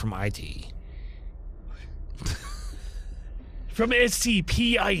Ben from IT. From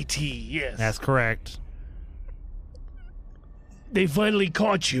SCP-IT, yes. That's correct. they finally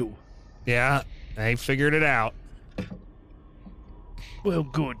caught you. Yeah, they figured it out. Well,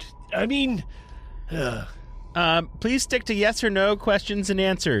 good. I mean, Please stick to yes or no questions and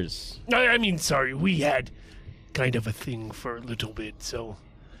answers. I mean, sorry, we had kind of a thing for a little bit, so.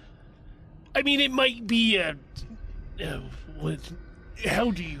 I mean, it might be what?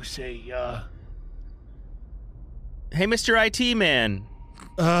 How do you say? Hey, Mr. IT man,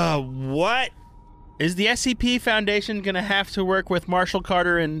 What? is the SCP Foundation gonna have to work with Marshall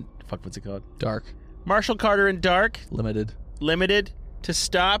Carter and what's it called? Dark. Marshall Carter and Dark Limited. Limited to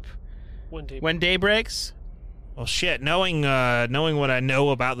stop One day. when day breaks? Well, shit. Knowing what I know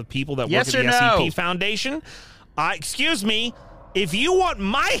about the people that Yes work at or the SCP no? Foundation, excuse me. If you want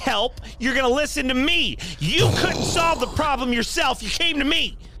my help, you're gonna listen to me. You couldn't solve the problem yourself. You came to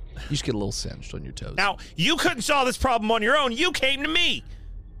me. You just get a little singed on your toes. Now, you couldn't solve this problem on your own. You came to me.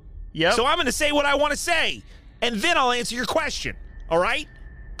 Yep. So I'm gonna say what I want to say, and then I'll answer your question. All right?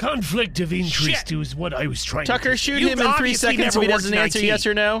 Conflict of interest Shit. is what I was trying Tucker, to shoot You've him in 3 obviously seconds if never he doesn't worked in answer IT. yes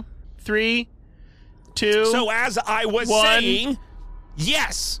or no. 3, 2. So as I was One. saying,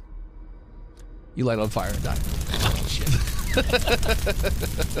 yes. You light on fire and die. I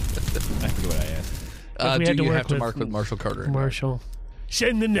forget what I asked. we Do had to you work have to with mark with Marshall Carter? Marshall.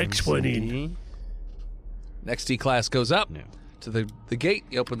 Send the next one in. Next D-Class goes up to the gate.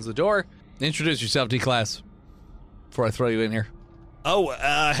 He opens the door. Introduce yourself, D-Class, before I throw you in here. Oh,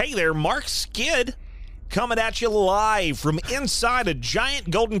 hey there, Mark Skid, coming at you live from inside a giant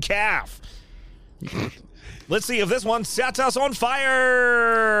golden calf. Let's see if this one sets us on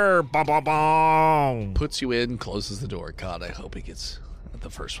fire. Bom, bom, bom. Puts you in, closes the door. God, I hope he gets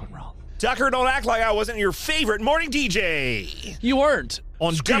the first one wrong. Tucker, don't act like I wasn't your favorite morning DJ You weren't.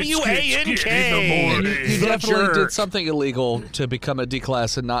 on skid, skid WANK. in the morning. You The definitely jerk. did something illegal to become a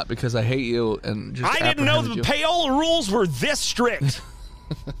D-Class and not because I hate you and just I didn't know apprehended the you. payola rules were this strict.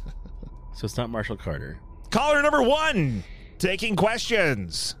 So it's not Marshall Carter. Caller number 1, taking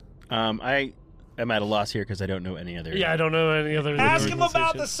questions. I am at a loss here because I don't know any other. Yeah, I don't know any other. Ask him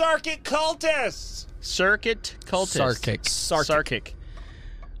about the organizations. circuit cultists. Circuit cultist. Sarkic.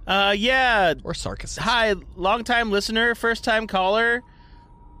 Yeah. Or Sarkis. Hi, long-time listener, first-time caller.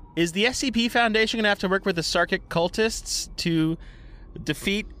 Is the SCP Foundation going to have to work with the Sarkic cultists to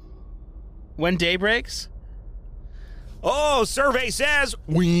defeat when day breaks? Oh, survey says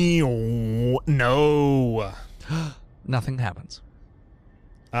no. Nothing happens.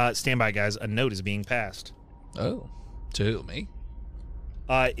 Stand by, guys. A note is being passed. Oh. To me?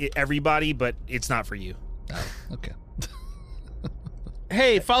 Everybody, but it's not for you. Oh, okay.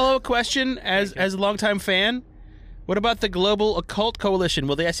 Hey, follow-up question as a longtime fan. What about the Global Occult Coalition?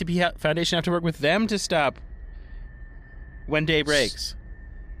 Will the SCP Foundation have to work with them to stop when day breaks?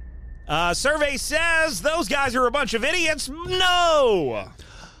 Survey says those guys are a bunch of idiots. No.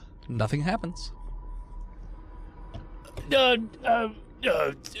 Nothing happens.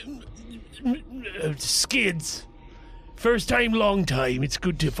 Skids. First time, long time. It's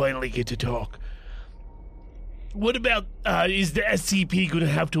good to finally get to talk. What about, is the SCP going to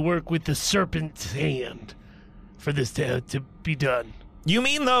have to work with the Serpent's Hand for this to be done? You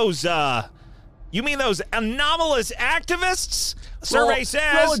mean those anomalous activists? Survey Roll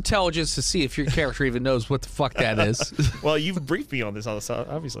says. intelligence to see if your character even knows what the fuck that is. Well, you've briefed me on this,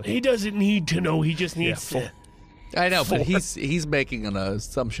 obviously. He doesn't need to know. He just needs to. I know, but he's making an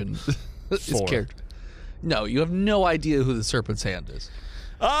assumption. His 4. character. No, you have no idea who the Serpent's Hand is.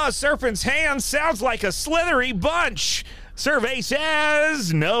 Serpent's Hand sounds like a slithery bunch. Survey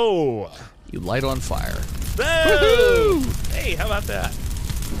says no. You light on fire. Boo! Hey, how about that?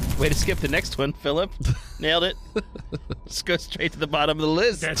 Way to skip the next one, Philip. Nailed it. Just go straight to the bottom of the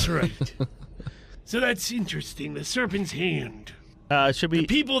list. That's right. So that's interesting. The Serpent's Hand. Should we...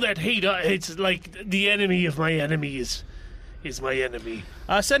 People that hate it's like the enemy of my enemy is my enemy.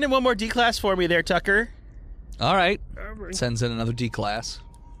 send in one more D-class for me there, Tucker. All right. Sends in another D-Class.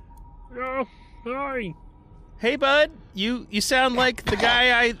 Oh, sorry. Hey, bud. You sound like the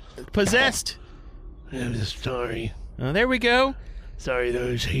guy I possessed. I'm sorry. There we go. Sorry, there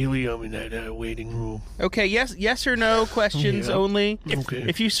was helium in that waiting room. Okay, yes or no questions Yeah. only. Okay.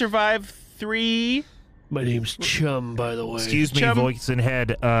 If you survive 3... My name's Chum, by the way. Excuse me, Chum. voice and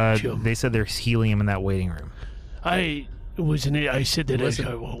head. Chum. They said there's helium in that waiting room. I said that Listen,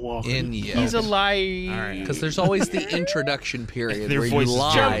 I won't walk In He's a liar. Because there's always the introduction period Their where you voices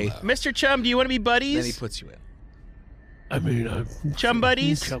lie, jump. Mr. Chum, do you want to be buddies? then he puts you in. I mean, I'm Chum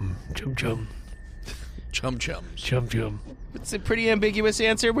buddies? Chum. Chum. It's a pretty ambiguous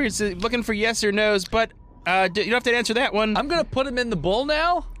answer. We're looking for yes or no's, but you don't have to answer that one. I'm going to put him in the bowl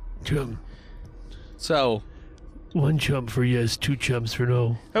now. Chum. So, 1 chum for yes, 2 chums for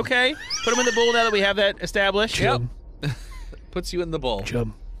no. Okay, put him in the bowl now that we have that established. Chum. Puts you in the bowl.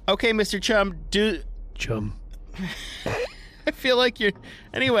 Chum. Okay, Mr. Chum, Chum. I feel like you're...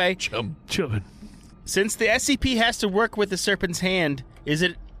 Anyway, Chumming. since the SCP has to work with the Serpent's Hand, is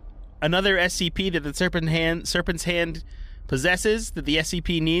it another SCP that the Serpent's Hand possesses that the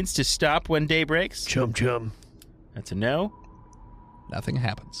SCP needs to stop when day breaks? Chum. That's a no. Nothing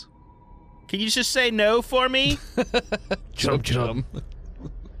happens. Can you just say no for me? Chum.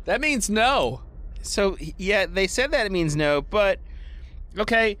 That means no. So, yeah, they said that it means no, but...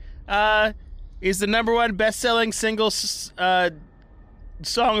 Okay, is the number 1 best-selling single song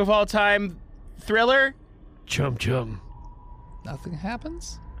of all time Thriller? Chum. Nothing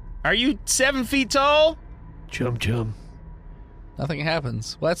happens. Are you 7 feet tall? Chum. Nothing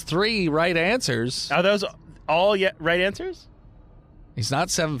happens. Well, that's 3 right answers. Are those all right answers? He's not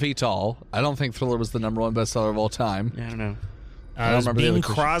 7 feet tall. I don't think Thriller was the number 1 bestseller of all time. I don't know. I don't remember the Bing other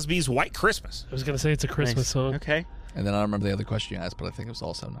question. Crosby's White Christmas. I was going to say it's a Christmas Nice. song. Okay. And then I don't remember the other question you asked, but I think it was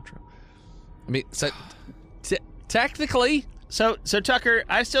also not true. I mean, so, technically, So Tucker,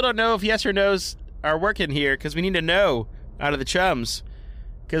 I still don't know if yes or no's are working here because we need to know out of the chums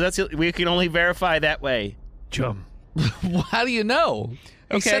because we can only verify that way. Chum. how do you know?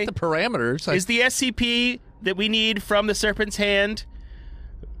 He Okay. set the parameters. Is the SCP that we need from the Serpent's Hand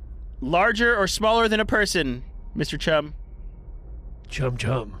larger or smaller than a person, Mr. Chum?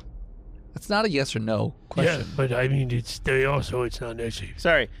 Chum. That's not a yes or no Yeah, question. but I mean, it's not necessary.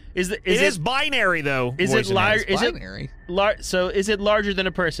 Sorry. Is It is binary, though. Is boys it and large? men. Is it Binary. so? Is it larger than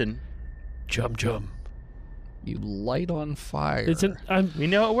a person? Chum. You light on fire. It's an We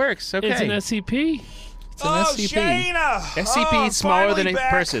know it works. Okay. it's an SCP. It's an SCP. Shayna! SCP smaller than a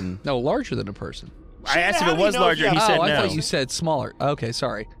person. No, larger than a person. I asked if how it do you was know larger. if He you- said I no. thought you said smaller. Okay,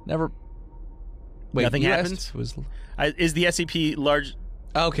 sorry. Never. Wait, Nothing you happens? asked if it was... Is the SCP large?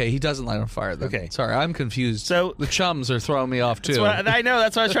 Okay, he doesn't light on fire then. Okay. Sorry, I'm confused. So- the chums are throwing me off too. That's what I know.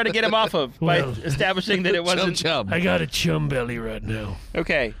 That's what I was trying to get him off of by Well. establishing that it wasn't. Chum. I got a chum belly right now.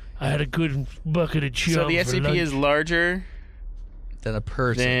 Okay. I had a good bucket of chum. So the for SCP lunch. is larger Than a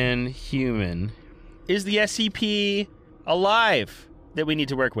person. than human. Is the SCP alive that we need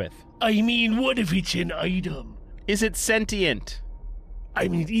to work with? I mean, what if it's an item? Is it sentient? I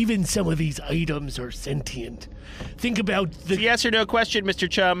mean, even some of these items are sentient. Think about the. Yes or no question, Mr.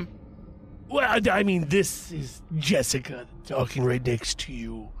 Chum. Well, I mean, this is Jessica talking right next to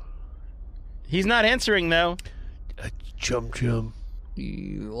you. He's not answering though. Chum.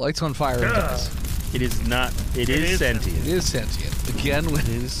 He lights on fire. and dies. It is not. It is sentient. It is sentient. Again, it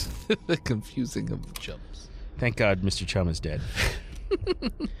is the confusing of the chums. Thank God, Mr. Chum is dead.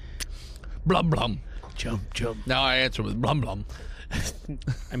 Blum blum. Chum. Now I answer with blum blum.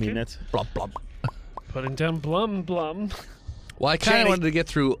 I mean, that's Blum blum. Putting down blum. Well, I kind Shady. of wanted to get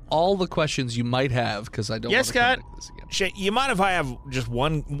through all the questions you might have because I don't. Yes, want to come Scott? back to this again. Shay, you mind if I have just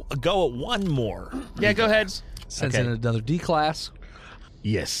one go at one more? yeah. Go ahead. Sends Okay. in another D class.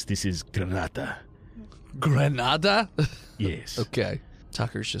 Yes, this is Granada. Granada. Yes, Okay.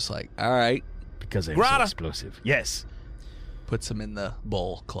 Tucker's just like, all right. because I'm Grata. so explosive. Yes. Puts him in the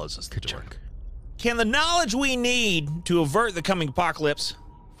bowl. Closes the door. Can the knowledge we need to avert the coming apocalypse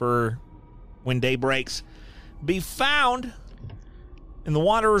for when day breaks be found in the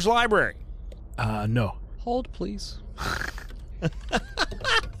Wanderer's Library? No. Hold, please.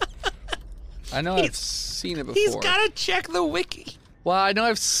 I know I've seen it before. He's got to check the wiki. Well, I know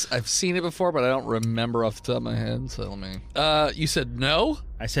I've seen it before, but I don't remember off the top of my head. So let me. You said no.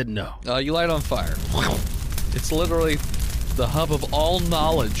 I said no. You light on fire. It's literally the hub of all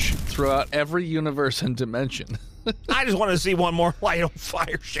knowledge throughout every universe and dimension. I just wanted to see one more light on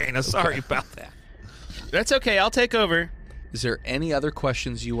fire, Shayna. Sorry about that. That's okay. I'll take over. Is there any other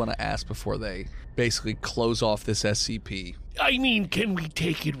questions you want to ask before they basically close off this SCP? I mean, can we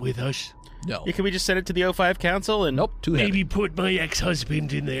take it with us? No. Yeah, can we just send it to the O5 Council and Nope. Too heavy. Maybe put my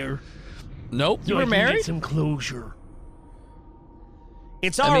ex-husband in there. Nope. So were I can married? Get some closure.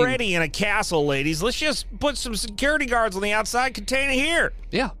 It's I mean- already in a castle, ladies. Let's just put some security guards on the outside container here.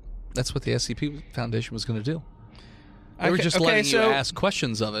 Yeah. That's what the SCP Foundation was going to do. They were Okay, just okay, letting so you ask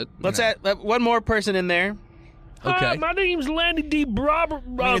questions of it. you let's know. add one more person in there. Okay. My name's Lanny D. Robert. I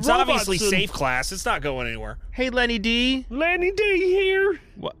mean, it's obviously safe class. It's not going anywhere. Hey, Lenny D. Lanny D. here.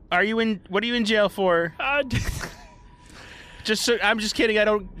 What are you in jail for? Just so, I'm just kidding. I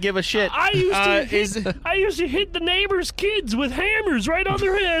don't give a shit. I used to is I used to hit the neighbors' kids with hammers right on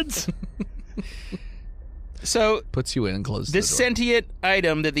their heads. so Puts you in and closes this the door. sentient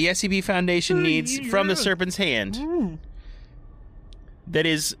item that the SCP Foundation needs from the Serpent's Hand that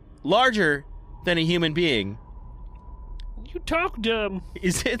is larger than a human being You talk dumb.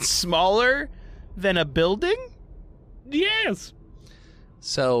 Is it smaller than a building? Yes.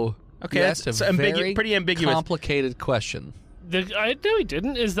 So, Okay, you that's- asked a it's very pretty ambiguous. complicated question. No, he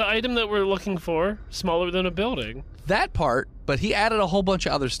didn't. Is the item that we're looking for smaller than a building? That part, but he added a whole bunch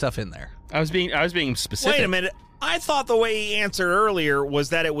of other stuff in there. I was being specific. Wait a minute. I thought the way he answered earlier was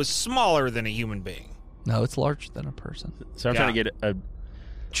that it was smaller than a human being. No, it's larger than a person. So I'm trying to get a.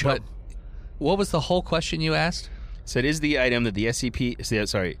 But what was the whole question you asked? Said is the item that the SCP is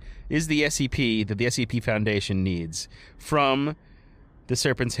the SCP that the SCP Foundation needs from the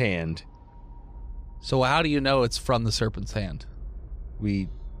Serpent's Hand? So how do you know it's from the Serpent's Hand? We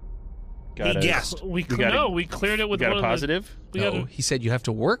got He guessed. We got a- we cleared it with got one a of the- positive. We No, got a, he said you have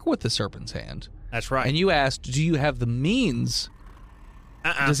to work with the Serpent's Hand. That's right. And you asked, do you have the means?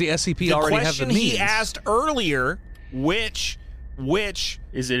 Does the SCP the already have question the means? he asked earlier, which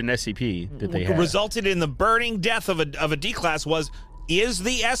Is it an SCP that they have? resulted in the burning death of a D-class was, is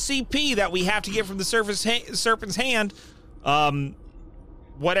the SCP that we have to get from the Serpent's Hand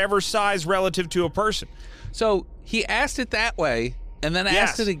whatever size relative to a person? So he asked it that way, and then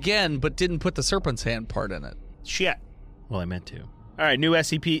Yes. asked it again, but didn't put the Serpent's Hand part in it. Shit. Well, I meant to. All right, new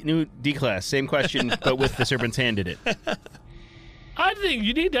SCP, new D class, same question, but with the Serpent's Hand in it. I think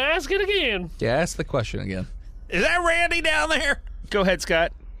you need to ask it again. Yeah, ask the question again. Is that Randy down there? Go ahead,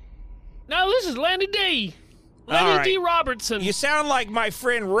 Scott. No, this is Landy D. All Landy right. D. Robertson. You sound like my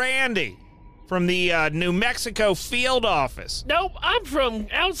friend Randy from the New Mexico field office. Nope, I'm from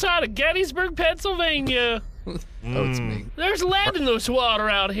outside of Gettysburg, Pennsylvania. Oh, it's me. There's land in this water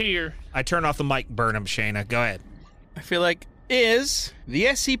out here. I turn off the mic, burn him, Shayna. Go ahead. I feel like is the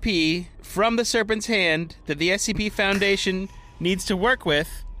SCP from the Serpent's Hand that the SCP Foundation needs to work with.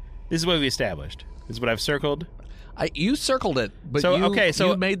 This is what we established. This is what I've circled. You circled it, but So you,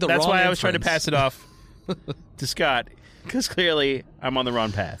 so you made the that's wrong why I was trying to inference. pass it off to Scott, because clearly I'm on the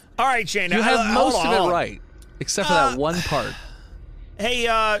wrong path. All right, Shayna. You have hold most on, of hold it on. right, except for that one part. Hey,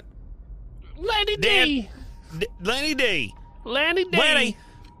 Landy Dan- D. Lenny D. Landy D. Lenny,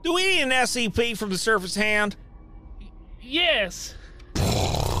 do we need an SCP from the Serpent's Hand? Yes.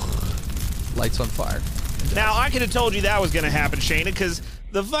 Lights on fire. Now, I could have told you that was going to happen, Shayna, because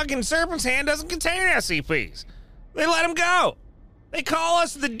the fucking Serpent's Hand doesn't contain SCPs. They let them go. They call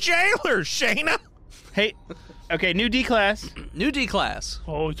us the jailers, Shayna. Hey, okay, new D class. New D class.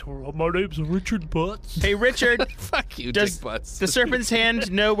 Oh, it's my name's Richard Butts. Hey, Richard, Fuck you, does Dick Butts. the Serpent's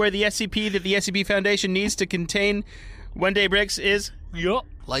Hand know where the SCP that the SCP Foundation needs to contain One Day Bricks is? Yup.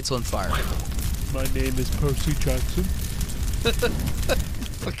 Lights on fire. My name is Percy Jackson.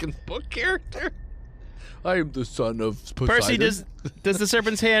 Fucking book character. I am the son of Poseidon. Percy, does the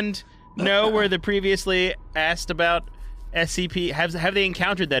Serpent's Hand know where the previously asked about SCP have they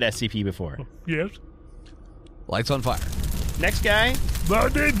encountered that SCP before? Yes. Lights on fire. Next guy, My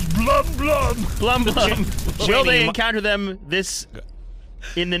name's Blum Blum. Blum Blum. Will they you mu- encounter them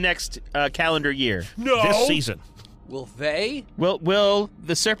in the next calendar year? No. This season. Will they? Will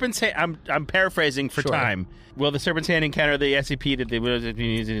the Serpent's Hand? I'm paraphrasing for Sure. time. Will the Serpent's Hand encounter the SCP that they will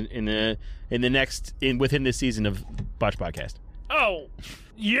use within this season of Botch Podcast? Oh,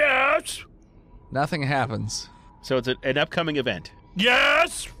 Yes. Nothing happens. So it's an upcoming event.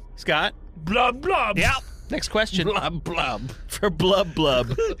 Yes. Scott, Blum Blum. Yep. next question Blub blub. for Blub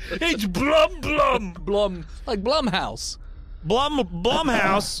Blub. It's Blum Blum. Blum. Like Blumhouse.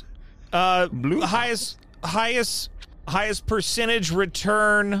 Blumhouse, highest percentage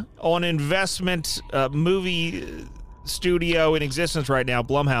return on investment movie studio in existence right now,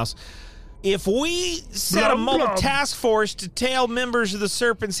 Blumhouse. If we set a Blum, mobile blum. task force to tail members of the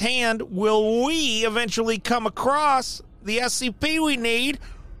Serpent's Hand, will we eventually come across the SCP we need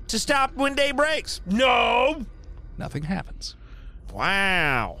to stop when day breaks? No. Nothing happens.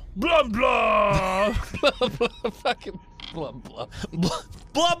 Wow. Blum Blum. Fucking blub blub.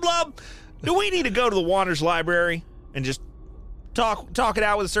 Blub blub. Do we need to go to the Wanderers Library and just talk it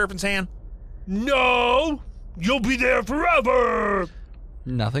out with the Serpent's Hand? No. You'll be there forever.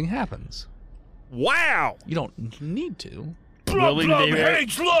 Nothing happens. Wow. You don't need to. Blum we Blum be there?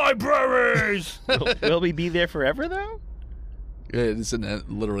 hates libraries. Will we be there forever though? It is a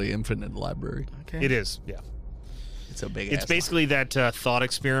literally infinite library. Okay. It is. Yeah. It's a big. It's ass basically that thought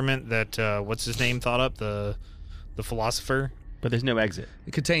experiment that what's his name thought up, the philosopher. But there's no exit.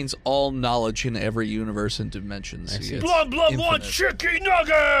 It contains all knowledge in every universe and dimension. So see. it's Blum Blum wants infinite. chicken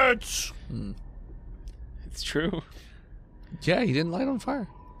nuggets. It's true. Yeah, he didn't light on fire.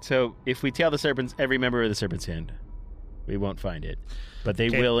 So if we tail every member of the Serpent's Hand, we won't find it. But they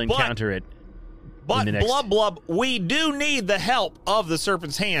Okay, will but- encounter it. But the next- blub blub, we do need the help of the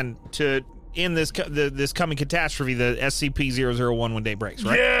Serpent's Hand to in this this coming catastrophe, the SCP-001 when day breaks,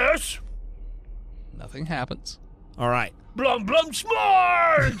 right? Yes. Nothing happens. All right. Blum blum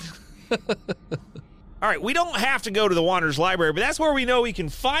smart. All right, we don't have to go to the Wanderer's Library, but that's where we know we can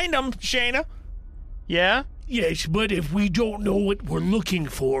find them, Shayna. Yeah? Yes, but if we don't know what we're looking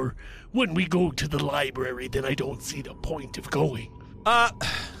for when we go to the library, then I don't see the point of going.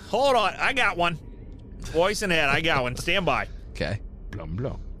 Hold on. I got one. Voice and head, I got one. Stand by. Okay. Blum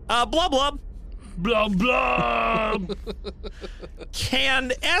blum. Blub Blub. Blum blum.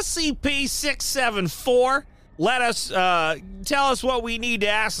 Can SCP-674 let us, tell us what we need to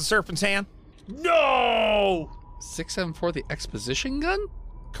ask the Serpent's Hand? No. 674, the exposition gun?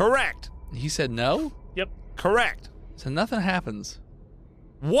 Correct. He said no? Yep. Correct. So nothing happens.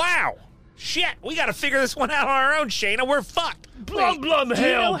 Wow. Shit, we got to figure this one out on our own, Shayna. We're fucked. Blum blum Do you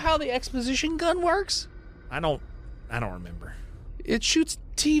know hell. how the exposition gun works? I don't remember. It shoots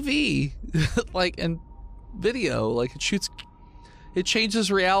TV, like, and video. Like, it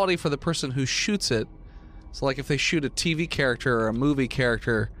changes reality for the person who shoots it. So, like, if they shoot a TV character or a movie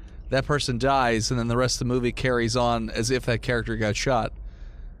character, that person dies, and then the rest of the movie carries on as if that character got shot.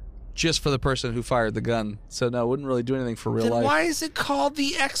 Just for the person who fired the gun. So, no, it wouldn't really do anything for real Then life. why is it called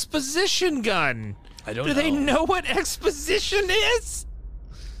the exposition gun? I don't Do know. they know what exposition is?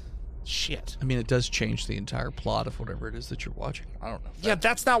 Shit. I mean, it does change the entire plot of whatever it is that you're watching. I don't know. Yeah,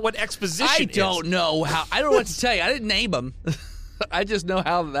 that's not what exposition I is. don't know how. I don't know what to tell you. I didn't name them. I just know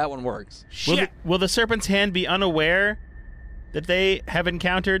how that one works. Shit. Will the Serpent's Hand be unaware that they have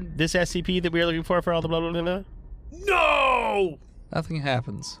encountered this SCP that we are looking for all the blah, blah, blah, blah? No. Nothing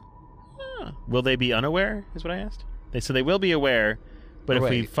happens. Will they be unaware, is what I asked? So they will be aware, but if we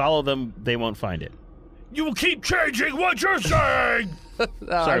Wait. follow them, they won't find it. You will keep changing what you're saying.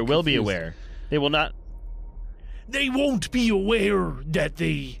 Sorry, will be aware. They will not They won't be aware that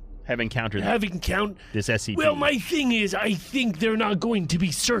they have encountered have encountered. this SCP. Well, my thing is, I think they're not going to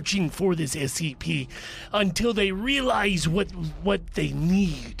be searching for this SCP until they realize what they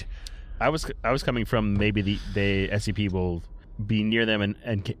need. I was coming from maybe the SCP will be near them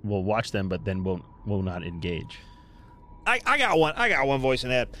and will watch them, but then will not engage. I got one. I got one voice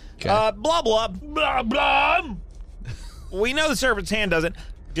in head. Okay. Blah, blah. Blah blah. We know the Serpent's Hand doesn't.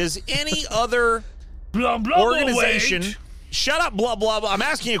 Does any other Blah blah. organization... Wait. Shut up, blah, blah, blah. I'm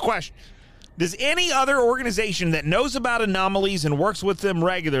asking you a question. Does any other organization that knows about anomalies and works with them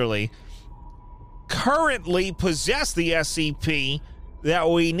regularly currently possess the SCP that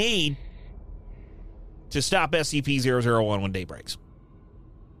we need to stop SCP-001 when day breaks?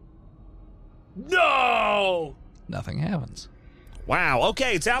 No. Nothing happens. Wow.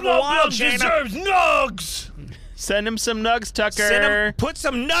 Okay, it's out in the Blah wild, blah Shayna. deserves nugs. Send him some nugs, Tucker. Send 'em- put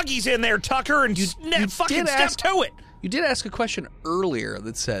some nuggies in there, Tucker, and fucking did step ask- to it. You did ask a question earlier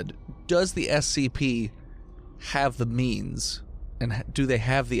that said, does the SCP have the means, and do they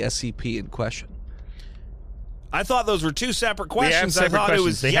have the SCP in question? I thought those were two separate questions. separate I thought it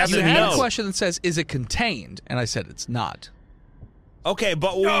was questions. They yes have You and the had no. a question that says, is it contained? And I said it's not. Okay,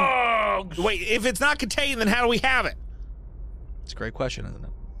 but we... Nugs. Wait, if it's not contained, then how do we have it? It's a great question, isn't it?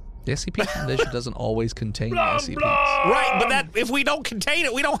 The SCP Foundation doesn't always contain Blah SCPs. blah. Right, but that if we don't contain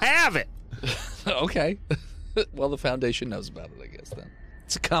it, we don't have it. Okay. Well, the Foundation knows about it, I guess, then.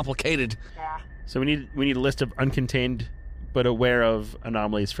 It's complicated. So we need a list of uncontained but aware of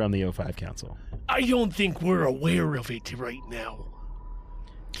anomalies from the O5 Council. I don't think we're aware of it right now.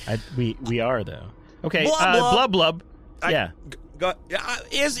 We are though. Okay, Blub, blub. blub. Yeah.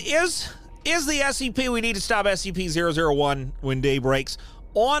 Is the SCP we need to stop SCP-001 when day breaks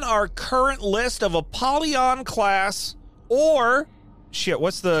on our current list of Apollyon class or shit?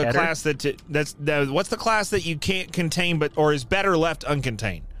 What's the Keter? class what's the class that you can't contain but or is better left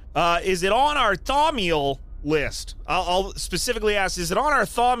uncontained? Is it on our Thaumiel list? I'll specifically ask: is it on our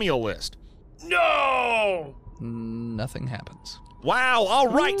Thaumiel list? No. Nothing happens. Wow! All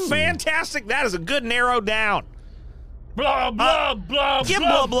right, fantastic. That is a good narrow down. Blah blah blah. Give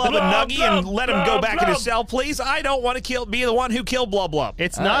blah, Blub Blub a blah, nuggie blah, and let him blah, go back in blah. his cell, please. I don't want to be the one who killed Blub Blub.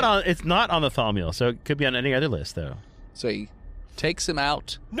 It's not on the Thaumiel, so it could be on any other list though. So he takes him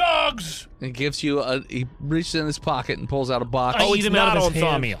out Nugs. and gives you he reaches in his pocket and pulls out a box. I Oh, eat it's him out not of on his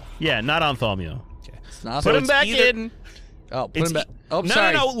hand. Thaumiel. Yeah, not on Thaumiel. It's not Put so him it's back either- in. Oh, put him back. Oh, no,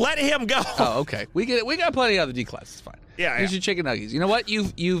 sorry. no, let him go. Oh, okay. We get it. We got plenty of other D classes. It's fine. Yeah, Here's yeah. your chicken nuggets. You know what?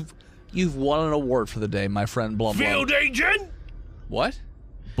 You've won an award for the day, my friend Blum Blum. Field agent. What?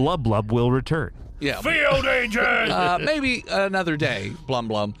 Blub Blub will return. Yeah. Field agent. Maybe another day, Blum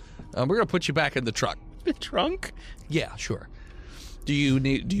Blum. We're gonna put you back in the truck. The trunk. Yeah, sure. Do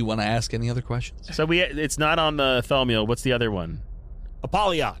you want to ask any other questions? So it's not on the Thaumiel. What's the other one?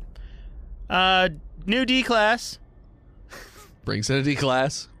 Apollyon. New D class. Brings in a D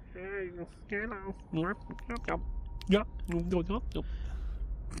class.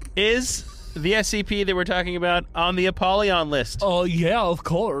 Is the SCP that we're talking about on the Apollyon list? Oh, yeah, of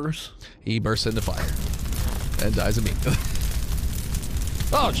course. He bursts into fire and dies immediately.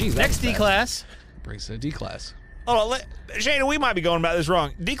 Oh, jeez. Next D class. Brings in a D class. Hold on, Shayna, we might be going about this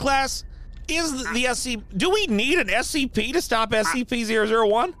wrong. D class is the SCP. Do we need an SCP to stop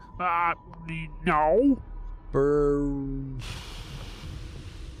SCP-001? No.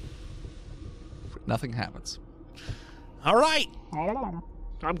 Nothing happens. All right.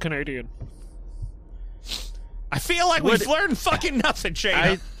 I'm Canadian. I feel like we've learned fucking nothing,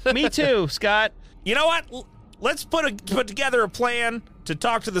 Shayna. Me too, Scott. You know what? Let's put together a plan to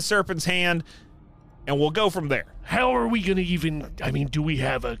talk to the Serpent's Hand, and we'll go from there. How are we going to even... I mean, do we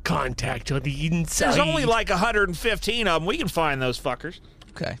have a contact on the inside? There's only like 115 of them. We can find those fuckers.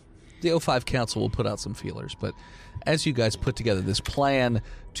 Okay. The O5 Council will put out some feelers, but as you guys put together this plan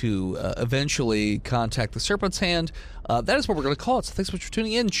to eventually contact the Serpent's Hand, that is what we're going to call it. So thanks so much for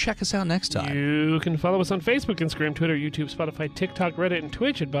tuning in. Check us out next time. You can follow us on Facebook, Instagram, Twitter, YouTube, Spotify, TikTok, Reddit, and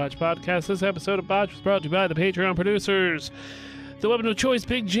Twitch at Botch Podcast. This episode of Botch was brought to you by the Patreon producers. The Weapon of Choice,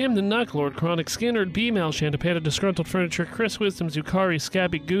 Big Jim, The Knuck Lord, Chronic Skinner, B-Mail, Shantapanda, Disgruntled Furniture, Chris Wisdom, Zukari,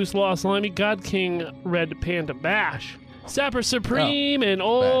 Scabby Goose, Lost Limey, God King, Red Panda Bash, Sapper Supreme, and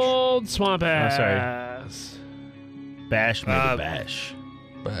Old Swamp Ass. Bash made a bash.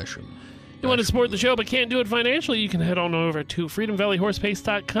 You want to support the show but can't do it financially? You can head on over to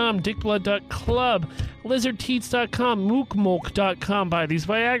freedomvalleyhorsepace.com, dickblood.club, lizardteats.com, mookmolk.com,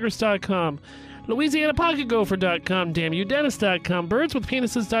 buytheseviagras.com, louisianapocketgopher.com, damnyoudennis.com,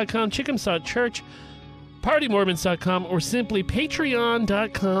 birdswithpenises.com, chickensawchurch, partymormons.com, or simply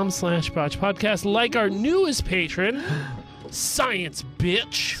patreon.com/botchpodcast. Like our newest patron, Science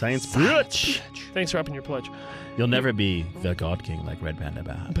Bitch. Science bitch. Thanks for upping your pledge. You'll never be the God King like Red Panda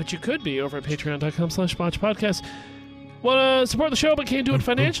Bash. But you could be over at patreon.com/botchpodcast. Want to support the show but can't do it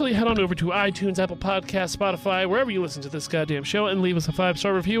financially? Head on over to iTunes, Apple Podcasts, Spotify, wherever you listen to this goddamn show, and leave us a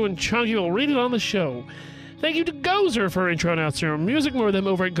 5-star review, and Chunky will read it on the show. Thank you to Gozer for intro and outro music. More of them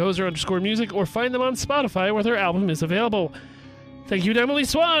over at Gozer_music, or find them on Spotify where their album is available. Thank you to Emily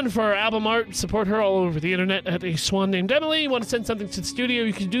Swan for our album art. Support her all over the internet at a swan named Emily. You want to send something to the studio,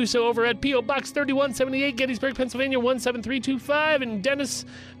 you can do so over at P.O. Box 3178, Gettysburg, Pennsylvania 17325, and Dennis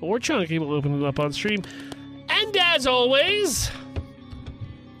or Chunky will open it up on stream. And as always,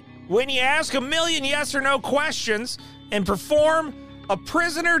 When you ask a million yes or no questions and perform a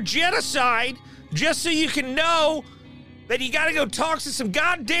prisoner genocide just so you can know that you gotta go talk to some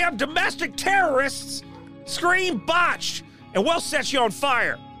goddamn domestic terrorists, scream botched, and we'll set you on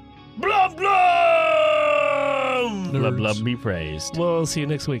fire. Blub, blub! Blub, blub, be praised. we'll see you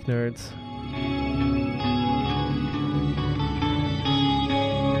next week, nerds.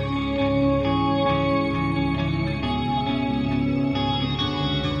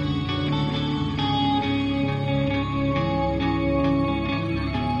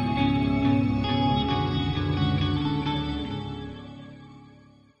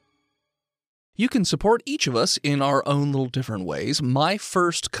 You can support each of us in our own little different ways. My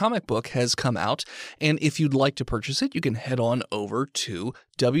first comic book has come out, and if you'd like to purchase it, you can head on over to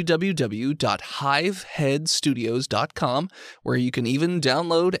www.hiveheadstudios.com, where you can even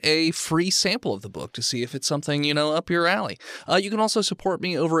download a free sample of the book to see if it's something, up your alley. You can also support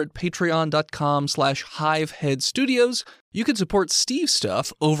me over at patreon.com/hiveheadstudios. You can support Steve's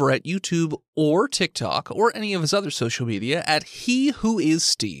stuff over at YouTube or TikTok or any of his other social media at He Who Is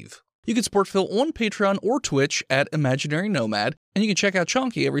Steve. You can support Phil on Patreon or Twitch at Imaginary Nomad, and you can check out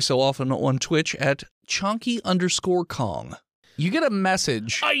Chonky every so often on Twitch at Chonky_Kong. You get a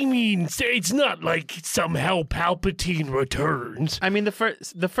message. I mean, it's not like somehow Palpatine returns. I mean, the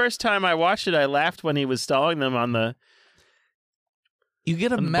first time I watched it, I laughed when he was stalling them on the. You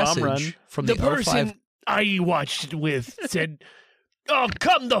get a on the bomb run. message from The the person O5. I watched it with said, "Oh,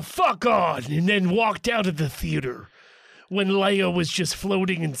 come the fuck on," and then walked out of the theater when Leia was just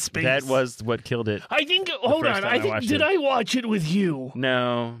floating in space. That was what killed it. I think. Hold first on. time I I think. watched Did it. I watch it with you?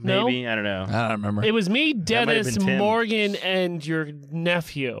 No, No? maybe I don't know. I don't remember. It was me, might have Dennis, been Tim. Morgan, and your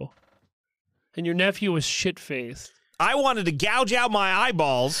nephew. And your nephew was shit-faced. I wanted to gouge out my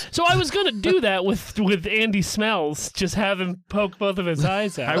eyeballs. So I was going to do that with Andy Smells, just have him poke both of his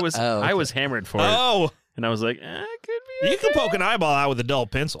eyes out. I was Oh, okay. I was hammered for it, Oh, and I was like, it could be You can poke an eyeball out with a dull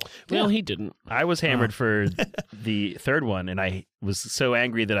pencil. Well, he didn't. I was hammered for the third one, and I was so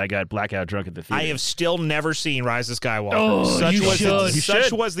angry that I got blackout drunk at the theater. I have still never seen Rise of Skywalker. Oh, you should.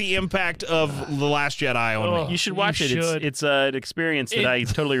 Such was the impact of The Last Jedi on me. You should watch it. should. It's an experience that I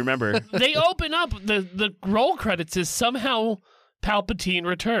totally remember. They open up the roll credits is somehow Palpatine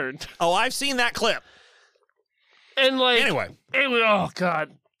returned, Oh, I've seen that clip. and like Anyway. it was, oh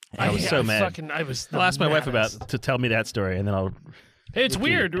god, I was so mad. I was. I'll ask my wife maddest. to tell me that story, and then I'll. It's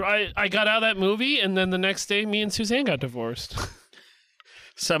weird. I got out of that movie, and then the next day, me and Suzanne got divorced.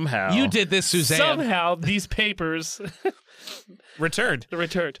 Somehow. You did this, Suzanne. Somehow, these papers Returned.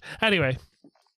 returned. Anyway,